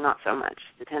 Probably not so much.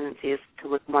 The tendency is to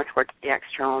look more towards the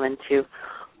external and to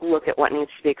look at what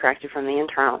needs to be corrected from the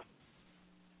internal.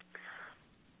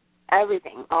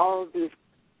 Everything, all of these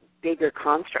bigger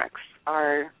constructs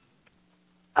are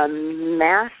a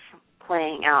mass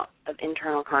playing out of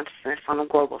internal consciousness on a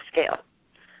global scale.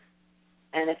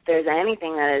 And if there's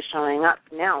anything that is showing up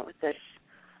now with this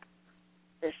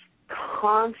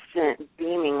constant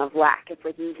beaming of lack, it's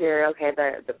like you hear, okay,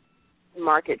 the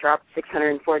market dropped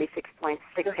 646 points.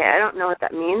 It's like, okay, I don't know what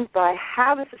that means, but I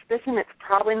have a suspicion it's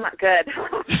probably not good.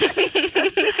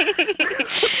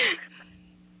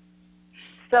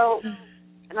 So,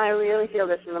 and I really feel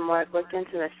this, and the more I've looked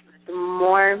into this, the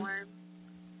more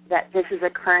that this is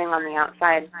occurring on the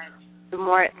outside, the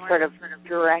more it's sort of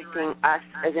directing us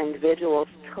as individuals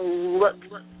to look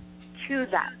to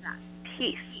that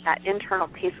peace, that internal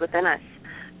peace within us,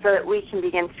 so that we can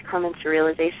begin to come into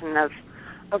realization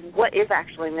of what is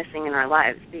actually missing in our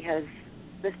lives. Because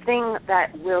the thing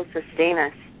that will sustain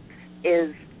us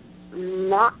is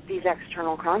not these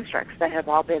external constructs that have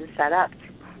all been set up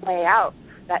to play out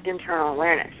that internal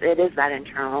awareness. It is that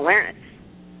internal awareness.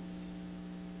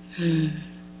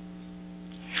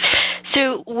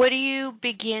 So what do you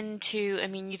begin to, I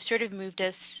mean, you've sort of moved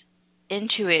us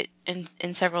into it in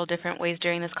several different ways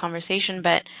during this conversation,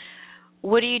 but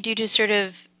what do you do to sort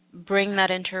of bring that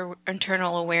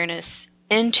internal awareness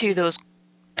into those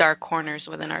dark corners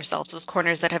within ourselves, those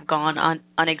corners that have gone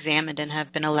unexamined and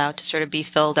have been allowed to sort of be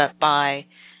filled up by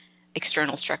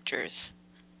external structures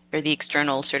or the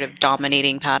external sort of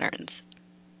dominating patterns?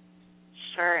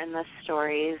 Sure, and the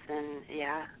stories and,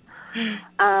 yeah.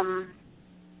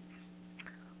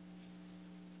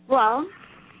 Well,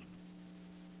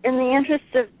 in the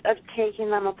interest of taking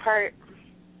them apart,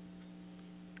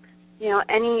 you know,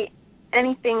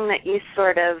 anything that you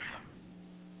sort of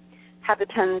have a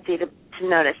tendency to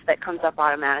notice that comes up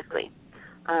automatically.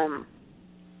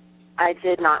 I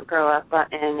did not grow up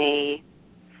in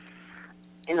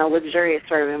a luxurious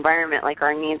sort of environment, like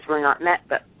our needs were not met,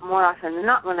 but more often than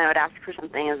not, when I would ask for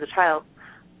something as a child,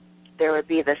 there would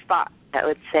be this thought, that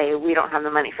would say, we don't have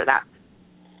the money for that.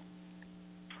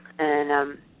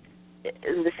 And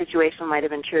the situation might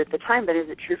have been true at the time, but is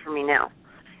it true for me now?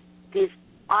 These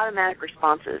automatic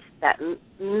responses that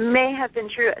may have been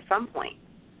true at some point,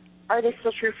 are they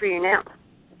still true for you now?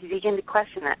 You begin to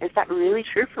question that. Is that really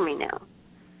true for me now?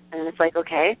 And it's like,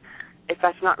 okay, if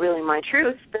that's not really my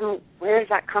truth, then where does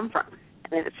that come from?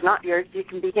 And if it's not yours, you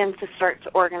can begin to start to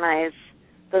organize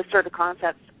those sort of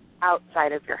concepts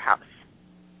outside of your house.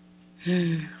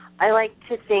 I like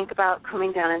to think about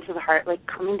coming down into the heart, like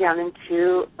coming down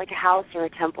into like a house or a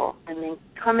temple, and then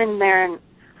come in there and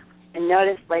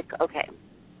notice, like, okay,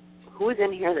 who's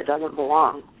in here that doesn't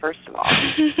belong, first of all?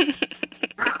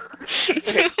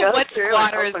 Go through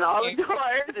and open all the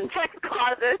doors and check the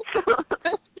closets.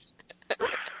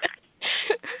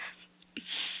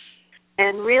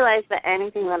 And realize that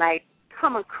anything that I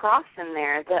come across in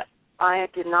there that I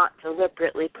did not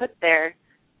deliberately put there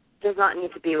does not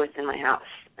need to be within my house.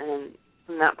 And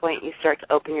from that point, you start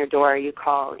to open your door. You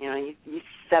call, you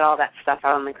set all that stuff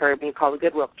out on the curb, and you call the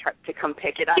Goodwill truck to come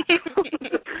pick it up.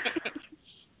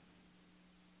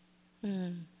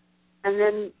 And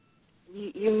then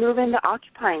you move into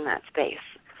occupying that space.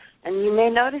 And you may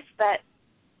notice that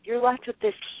you're left with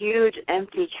this huge,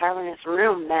 empty, cavernous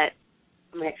room that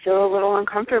might feel a little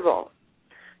uncomfortable.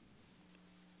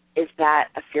 Is that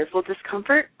a fearful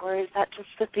discomfort, or is that just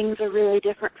the things are really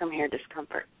different from here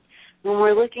discomfort? When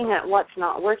we're looking at what's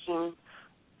not working,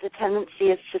 the tendency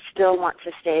is to still want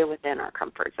to stay within our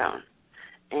comfort zone.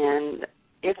 And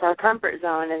if our comfort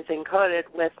zone is encoded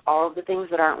with all of the things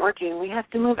that aren't working, we have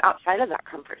to move outside of that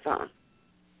comfort zone.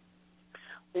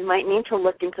 We might need to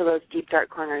look into those deep, dark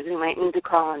corners. We might need to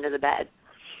crawl under the bed.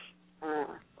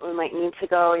 We might need to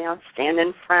go, stand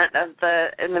in front of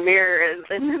in the mirror in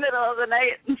the middle of the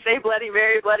night and say Bloody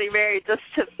Mary, just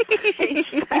to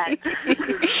face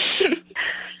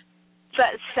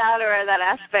that shadow or that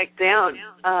aspect down.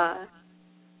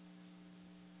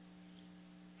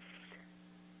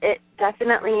 It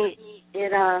definitely,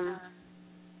 it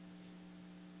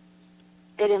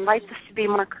invites us to be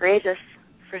more courageous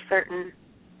for certain.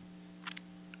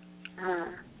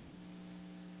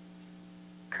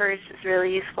 Courage is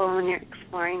really useful when you're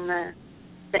exploring the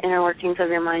inner workings of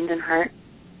your mind and heart.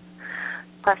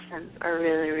 Questions are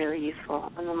really, really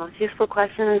useful. And the most useful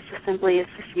question is just simply, is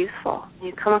this useful?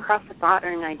 You come across a thought or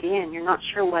an idea and you're not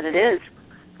sure what it is,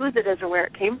 whose it is, or where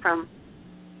it came from.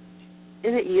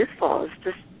 Is it useful? It's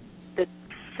just the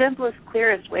simplest,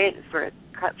 clearest way to sort of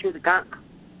cut through the gunk.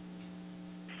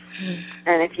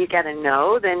 And if you get a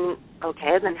no, then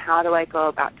okay, then how do I go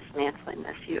about dismantling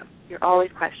this? You're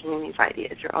always questioning these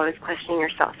ideas. You're always questioning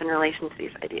yourself in relation to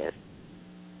these ideas.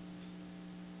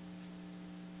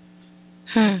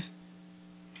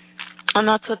 And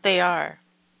that's what they are.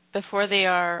 Before they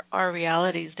are our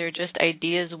realities, they're just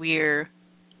ideas we're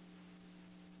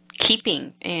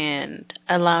keeping and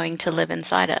allowing to live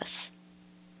inside us.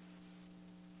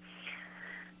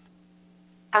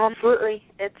 Absolutely.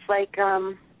 It's like,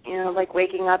 like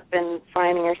waking up and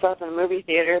finding yourself in a movie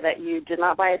theater that you did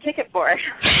not buy a ticket for.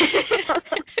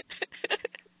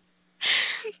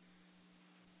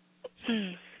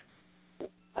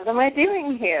 What am I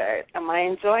doing here? Am I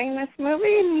enjoying this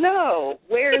movie? No.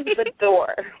 Where's the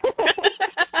door?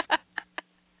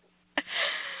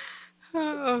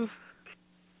 Oh.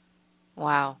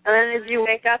 Wow. And then as you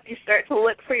wake up, you start to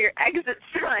look for your exit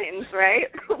signs, right?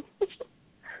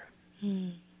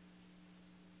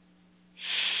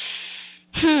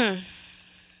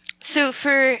 So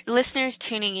for listeners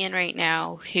tuning in right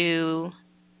now who,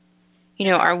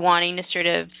 are wanting to sort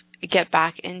of get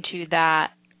back into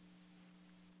that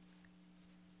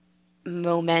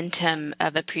momentum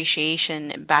of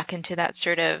appreciation, back into that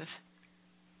sort of,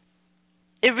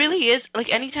 it really is, like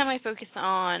anytime I focus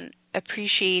on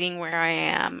appreciating where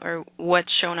I am or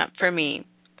what's shown up for me,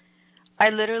 I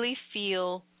literally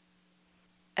feel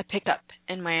a pickup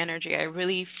in my energy. I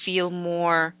really feel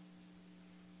more.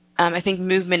 I think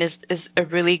movement is a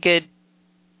really good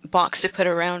box to put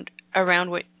around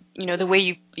what the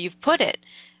way you've put it,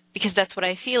 because that's what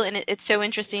I feel, and it's so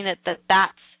interesting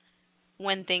that's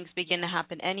when things begin to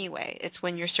happen anyway. It's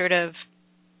when you're sort of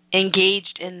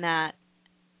engaged in that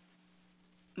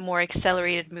more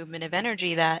accelerated movement of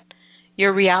energy that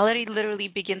your reality literally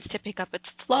begins to pick up its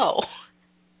flow.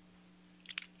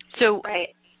 So.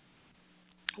 Right.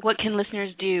 What can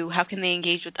listeners do? How can they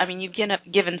engage with? I mean, you've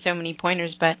given so many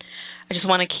pointers, but I just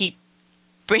want to keep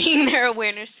bringing their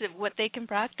awareness to what they can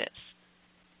practice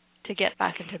to get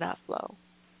back into that flow.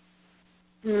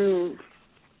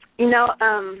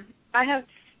 I have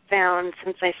found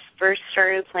since I first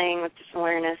started playing with this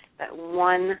awareness that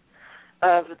one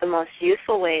of the most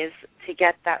useful ways to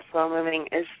get that flow moving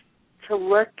is to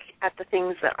look at the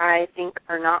things that I think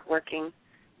are not working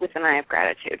with an eye of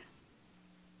gratitude.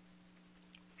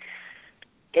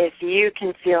 If you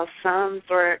can feel some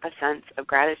sort of sense of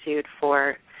gratitude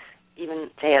for even,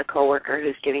 say, a coworker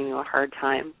who's giving you a hard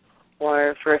time,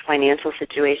 or for a financial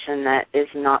situation that is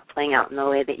not playing out in the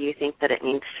way that you think that it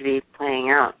needs to be playing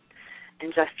out,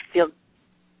 and just feel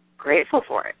grateful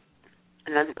for it.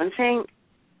 And I'm saying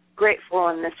grateful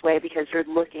in this way because you're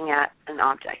looking at an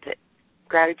object.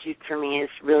 Gratitude for me is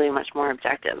really much more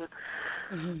objective.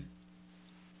 Mm-hmm.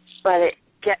 But it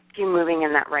gets you moving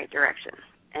in that right direction,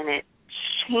 and it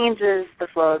changes the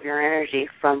flow of your energy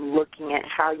from looking at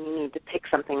how you need to pick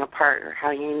something apart or how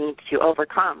you need to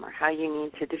overcome or how you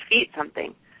need to defeat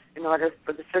something in order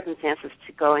for the circumstances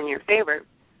to go in your favor,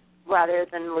 rather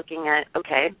than looking at,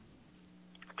 okay,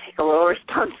 take a little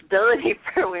responsibility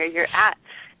for where you're at.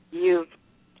 You've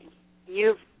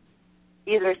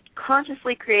either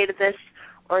consciously created this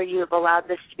or you've allowed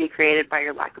this to be created by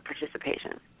your lack of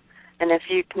participation. And if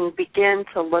you can begin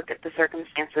to look at the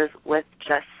circumstances with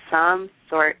just some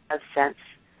sort of sense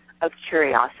of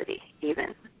curiosity,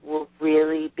 even, will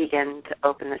really begin to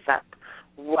open this up.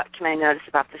 What can I notice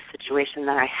about this situation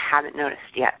that I haven't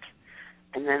noticed yet?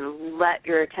 And then let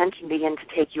your attention begin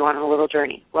to take you on a little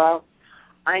journey. Well,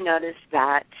 I noticed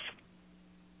that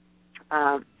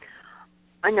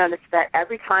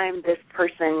every time this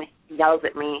person yells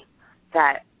at me,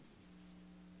 that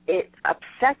it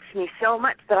upsets me so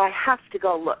much that I have to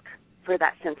go look for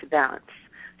that sense of balance.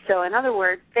 So in other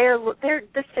words,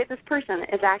 this person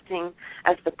is acting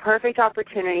as the perfect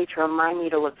opportunity to remind me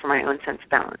to look for my own sense of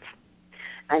balance.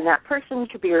 And that person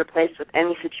could be replaced with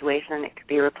any situation. It could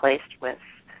be replaced with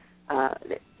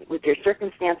your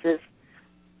circumstances.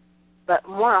 But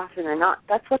more often than not,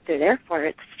 that's what they're there for.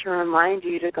 It's to remind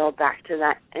you to go back to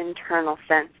that internal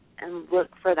sense and look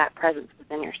for that presence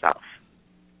within yourself.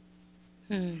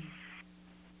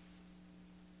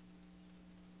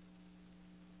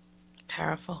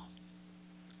 Powerful.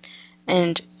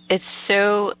 And it's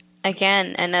so,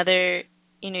 again, another,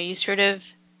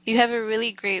 you have a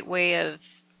really great way of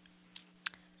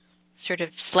sort of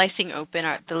slicing open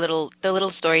the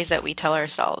little stories that we tell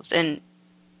ourselves. And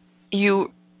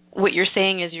what you're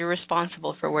saying is you're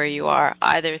responsible for where you are,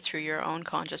 either through your own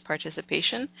conscious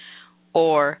participation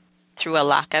or through a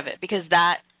lack of it. Because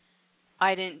that,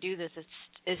 I didn't do this,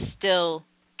 is still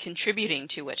contributing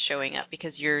to what's showing up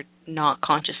because you're not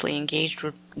consciously engaged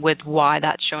with why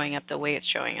that's showing up the way it's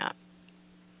showing up.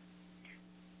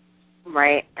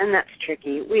 Right, and that's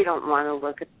tricky. We don't want to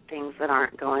look at things that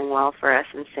aren't going well for us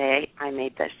and say, I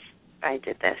made this, I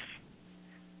did this.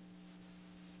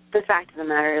 The fact of the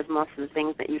matter is most of the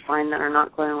things that you find that are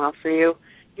not going well for you,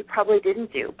 you probably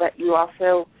didn't do, but you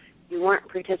weren't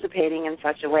participating in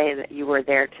such a way that you were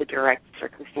there to direct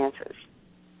circumstances.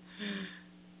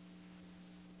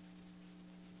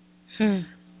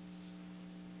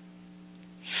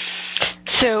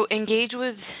 So engage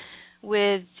with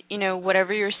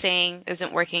whatever you're saying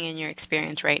isn't working in your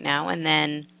experience right now, and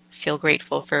then feel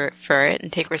grateful for it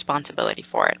and take responsibility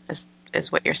for it, is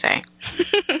what you're saying.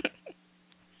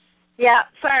 Yeah,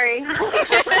 sorry.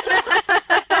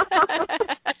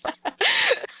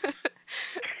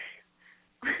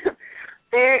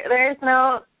 There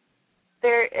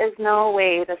is no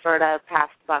way to sort of pass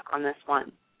the buck on this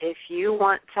one. If you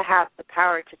want to have the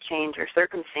power to change your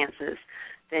circumstances,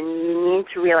 then you need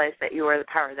to realize that you are the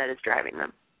power that is driving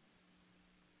them.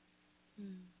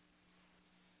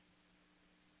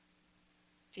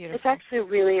 Beautiful. It's actually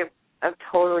really a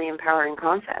totally empowering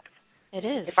concept. It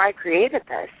is. If I created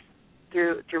this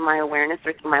through my awareness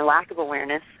or through my lack of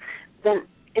awareness, then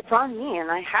it's on me, and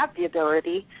I have the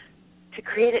ability to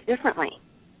create it differently.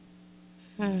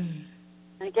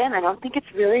 And again, I don't think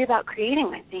it's really about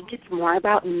creating. I think it's more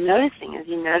about noticing. As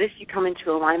you notice, you come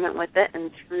into alignment with it,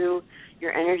 and through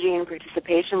your energy and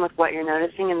participation with what you're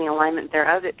noticing and the alignment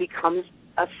thereof, it becomes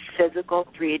a physical,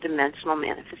 three-dimensional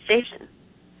manifestation.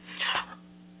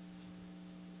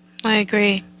 I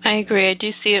agree. I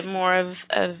do see it more of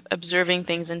observing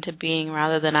things into being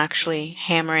rather than actually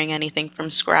hammering anything from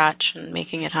scratch and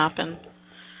making it happen.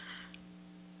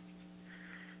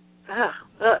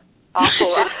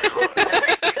 Awful.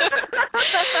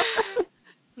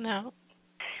 No.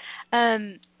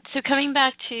 So coming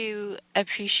back to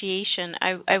appreciation,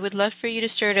 I would love for you to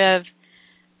sort of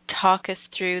talk us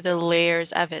through the layers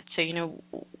of it. So,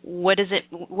 what is it?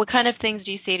 What kind of things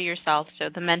do you say to yourself? So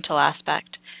the mental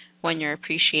aspect when you're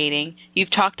appreciating.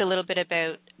 You've talked a little bit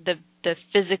about the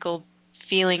physical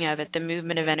feeling of it, the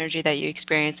movement of energy that you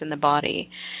experience in the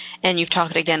body. And you've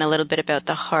talked again a little bit about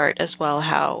the heart as well,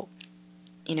 how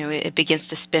it begins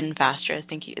to spin faster. I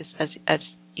think as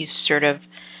you sort of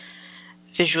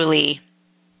visually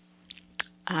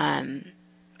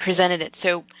presented it.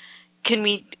 So can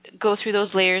we go through those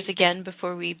layers again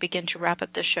before we begin to wrap up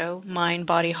the show? Mind,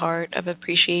 body, heart of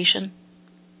appreciation.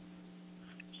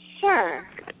 Sure.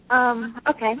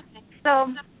 Okay. So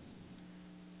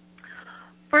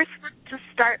first, just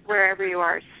start wherever you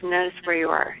are. Just notice where you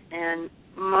are. And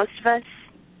most of us,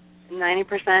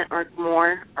 90% or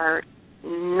more, are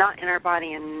not in our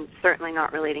body and certainly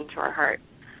not relating to our heart.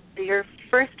 So your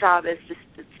first job is just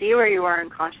to see where you are in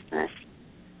consciousness,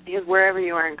 because wherever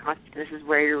you are in consciousness is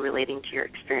where you're relating to your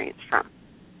experience from.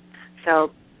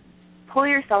 So pull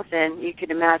yourself in. You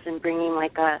could imagine bringing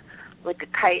like a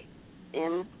kite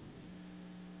in.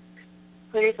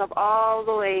 Pull yourself all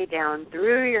the way down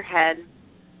through your head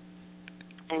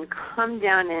and come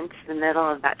down into the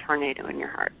middle of that tornado in your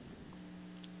heart.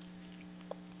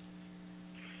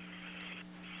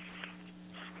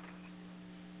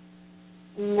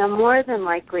 Now, more than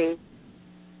likely,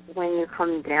 when you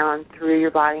come down through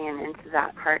your body and into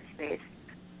that heart space,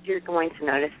 you're going to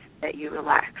notice that you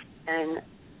relax. And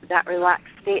that relaxed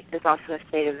state is also a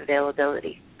state of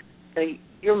availability. So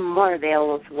you're more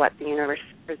available to what the universe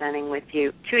is presenting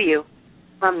to you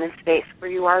from this space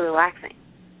where you are relaxing.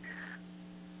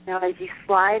 Now, as you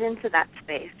slide into that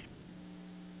space,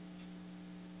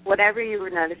 whatever you were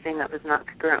noticing that was not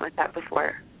congruent with that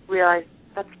before, realize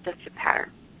that's just a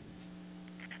pattern.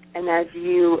 And as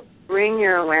you bring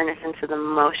your awareness into the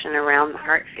motion around the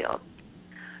heart field,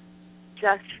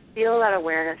 just feel that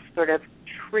awareness sort of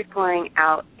trickling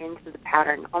out into the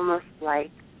pattern, almost like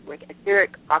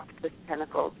etheric octopus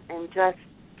tentacles, and just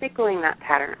tickling that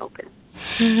pattern open.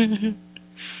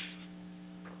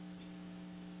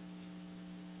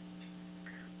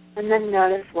 And then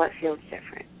notice what feels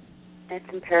different. It's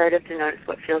imperative to notice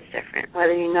what feels different,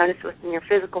 whether you notice within your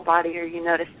physical body or you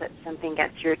notice that something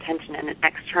gets your attention in an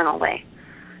external way.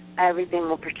 Everything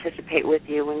will participate with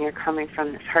you when you're coming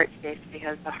from this heart space,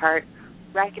 because the heart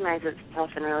recognizes itself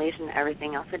in relation to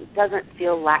everything else. It doesn't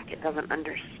feel lack. It doesn't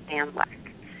understand lack.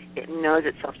 It knows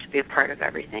itself to be a part of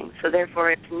everything. So therefore,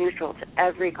 it's neutral to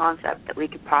every concept that we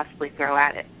could possibly throw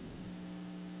at it.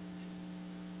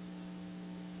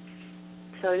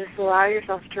 So just allow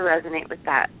yourself to resonate with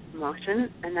that emotion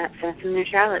and that sense of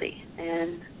neutrality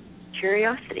and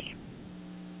curiosity.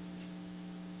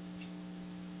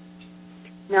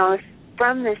 Now,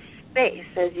 from this space,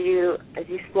 as you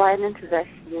slide into this,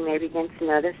 you may begin to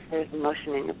notice there's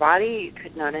emotion in your body. You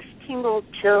could notice tingles,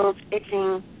 chills,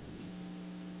 itching,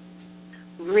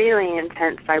 really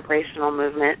intense vibrational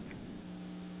movement.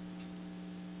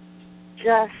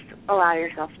 Just allow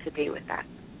yourself to be with that.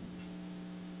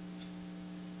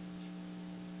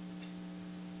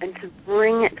 And to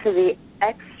bring it to the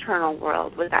external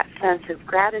world with that sense of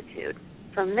gratitude.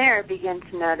 From there, begin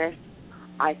to notice,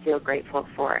 I feel grateful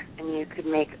for it. And you could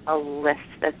make a list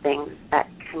of things that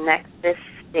connect this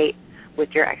state with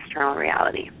your external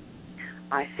reality.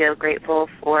 I feel grateful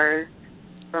for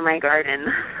my garden.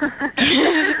 I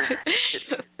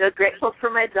feel grateful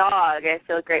for my dog. I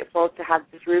feel grateful to have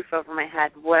this roof over my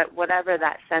head. Whatever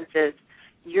that sense is,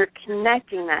 you're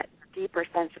connecting that deeper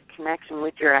sense of connection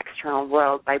with your external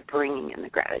world by bringing in the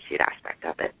gratitude aspect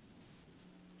of it.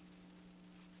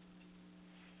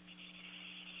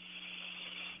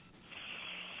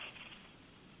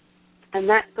 And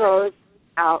that goes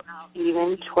out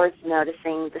even towards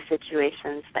noticing the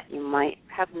situations that you might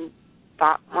have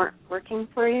thought weren't working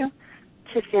for you,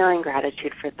 to feeling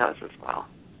gratitude for those as well.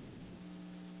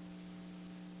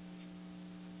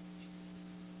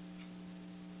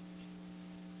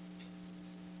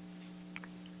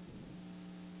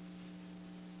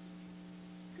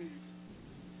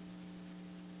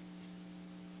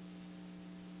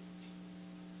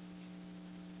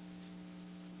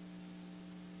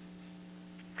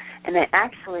 And I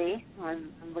actually,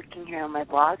 when I'm looking here on my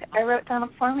blog, I wrote down a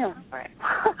formula for it.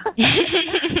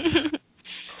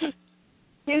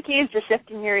 2 keys to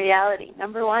shifting your reality.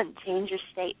 Number 1, change your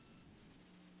state.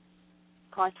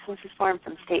 Consciousness is formed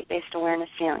from state-based awareness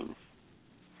feelings.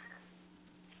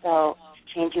 So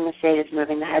changing the state is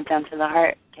moving the head down to the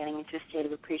heart, getting into a state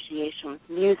of appreciation with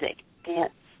music,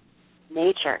 dance,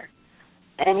 nature,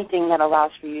 anything that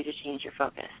allows for you to change your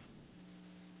focus.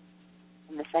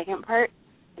 And the second part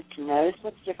is to notice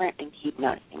what's different and keep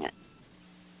noticing it.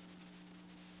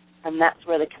 And that's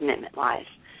where the commitment lies.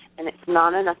 And it's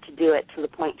not enough to do it to the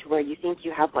point to where you think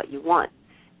you have what you want.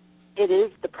 It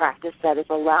is the practice that is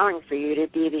allowing for you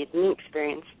to be the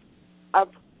experience of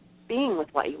being with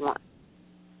what you want.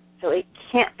 So it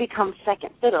can't become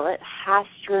second fiddle. It has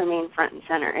to remain front and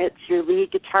center. It's your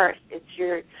lead guitarist. It's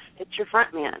your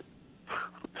front man.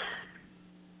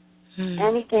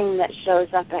 Anything that shows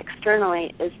up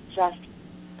externally is just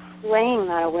playing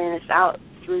that awareness out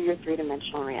through your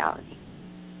three-dimensional reality.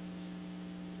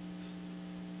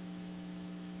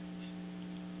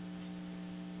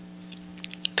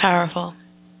 Powerful.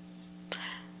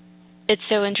 It's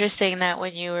so interesting that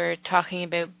when you were talking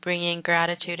about bringing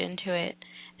gratitude into it,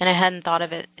 and I hadn't thought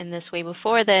of it in this way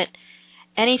before, that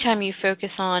anytime you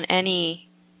focus on any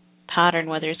pattern,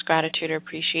 whether it's gratitude or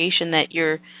appreciation, that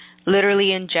you're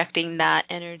literally injecting that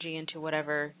energy into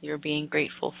whatever you're being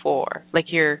grateful for. Like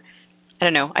I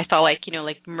don't know, I felt like,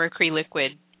 like mercury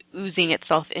liquid oozing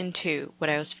itself into what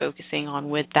I was focusing on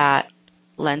with that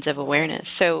lens of awareness.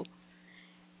 So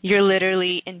you're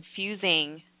literally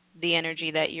infusing the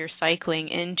energy that you're cycling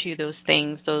into those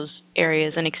things, those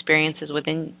areas and experiences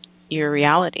within your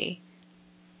reality.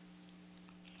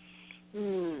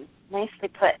 Nicely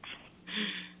put.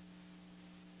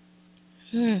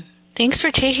 Thanks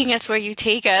for taking us where you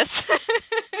take us.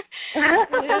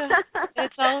 Yeah,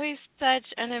 it's always such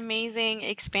an amazing,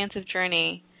 expansive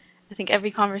journey. I think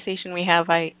every conversation we have,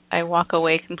 I walk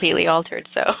away completely altered.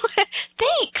 So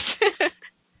thanks.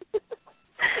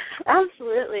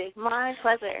 Absolutely. My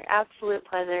pleasure. Absolute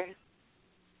pleasure.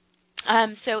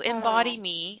 So Embody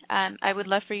Me, I would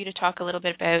love for you to talk a little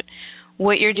bit about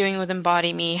what you're doing with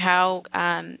Embody Me, how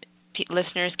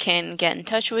listeners can get in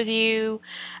touch with you,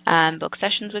 book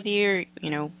sessions with you,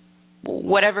 or,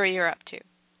 whatever you're up to.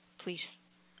 Please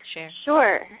share.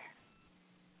 Sure.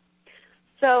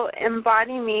 So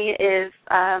Embody Me is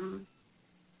my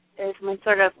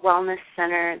sort of wellness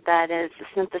center that is a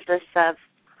synthesis of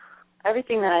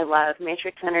everything that I love: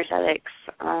 matrix energetics,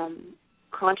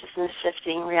 consciousness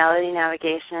shifting, reality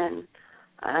navigation,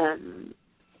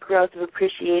 growth of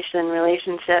appreciation,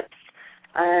 relationships,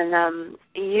 and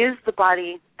use the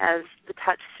body as the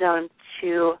touchstone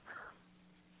to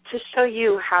show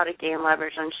you how to gain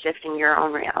leverage on shifting your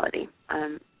own reality.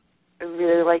 I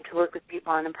really like to work with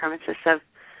people on the premises of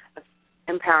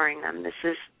empowering them. This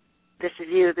is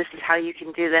you. This is how you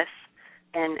can do this,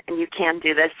 and you can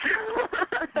do this.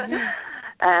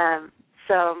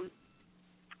 So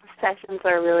sessions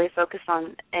are really focused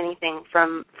on anything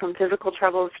from physical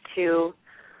troubles to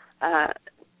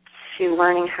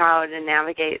learning how to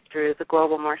navigate through the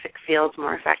global morphic fields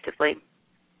more effectively.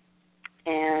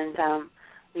 And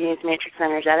we use matrix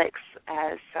energetics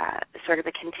as sort of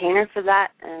a container for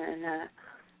that, and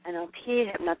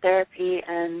NLP, hypnotherapy,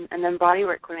 and then body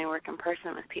work when I work in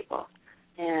person with people.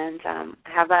 And I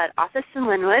have an office in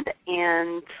Linwood,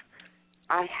 and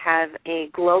I have a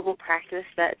global practice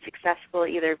that's accessible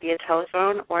either via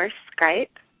telephone or Skype.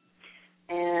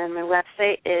 And my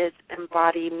website is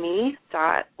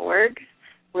embodime.org,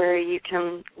 where you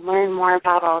can learn more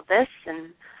about all this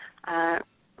and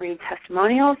read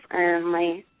testimonials. And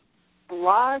my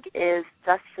blog is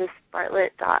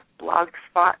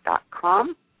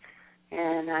justicebartlett.blogspot.com.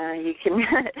 And you can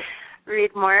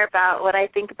read more about what I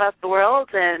think about the world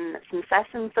and some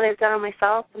sessions that I've done on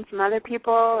myself and some other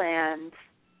people, and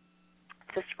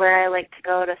just where I like to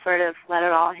go to sort of let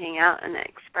it all hang out and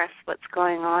express what's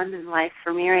going on in life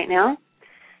for me right now.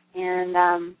 And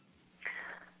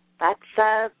that's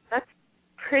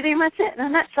pretty much it in a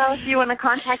nutshell. If you want to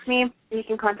contact me, you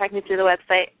can contact me through the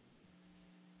website.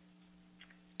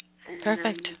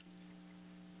 Perfect.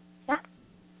 Yeah.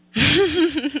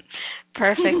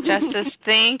 Perfect, Justice.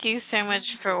 Thank you so much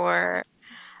for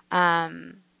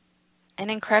an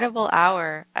incredible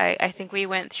hour. I think we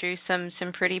went through some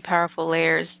pretty powerful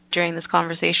layers during this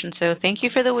conversation, so thank you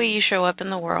for the way you show up in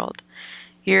the world.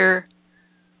 You're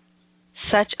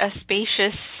such a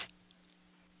spacious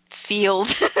field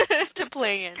to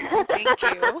play in. Thank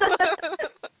you.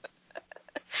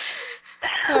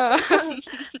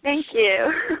 Thank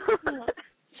you.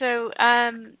 So,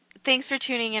 thanks for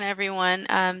tuning in, everyone.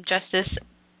 Justice,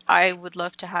 I would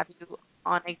love to have you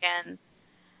on again.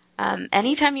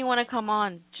 Anytime you want to come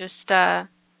on, just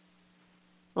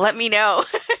let me know.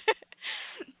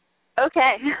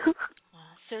 Okay.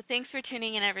 So thanks for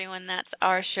tuning in, everyone. That's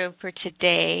our show for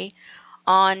today.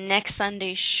 On next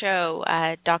Sunday's show,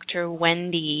 Dr.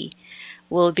 Wendy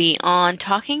will be on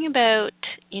talking about,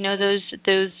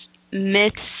 those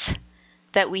myths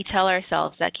that we tell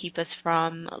ourselves that keep us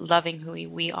from loving who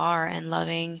we are and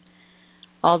loving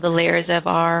all the layers of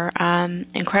our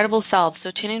incredible selves.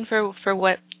 So tune in for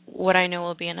what I know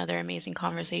will be another amazing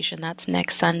conversation. That's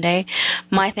next Sunday.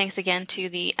 My thanks again to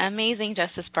the amazing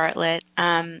Justice Bartlett.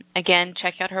 Again,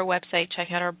 check out her website,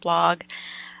 check out her blog.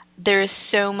 There is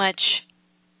so much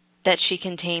that she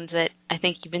contains that I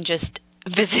think even just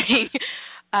visiting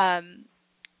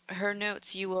her notes,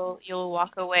 you'll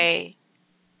walk away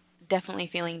definitely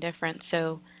feeling different.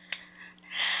 So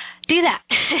do that.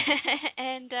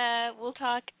 And we'll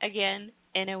talk again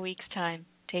in a week's time.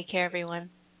 Take care, everyone.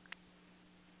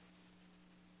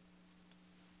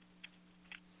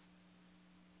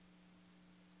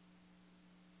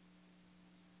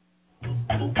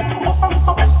 You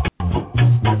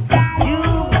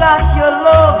got your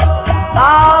love,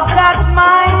 I've got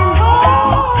mine.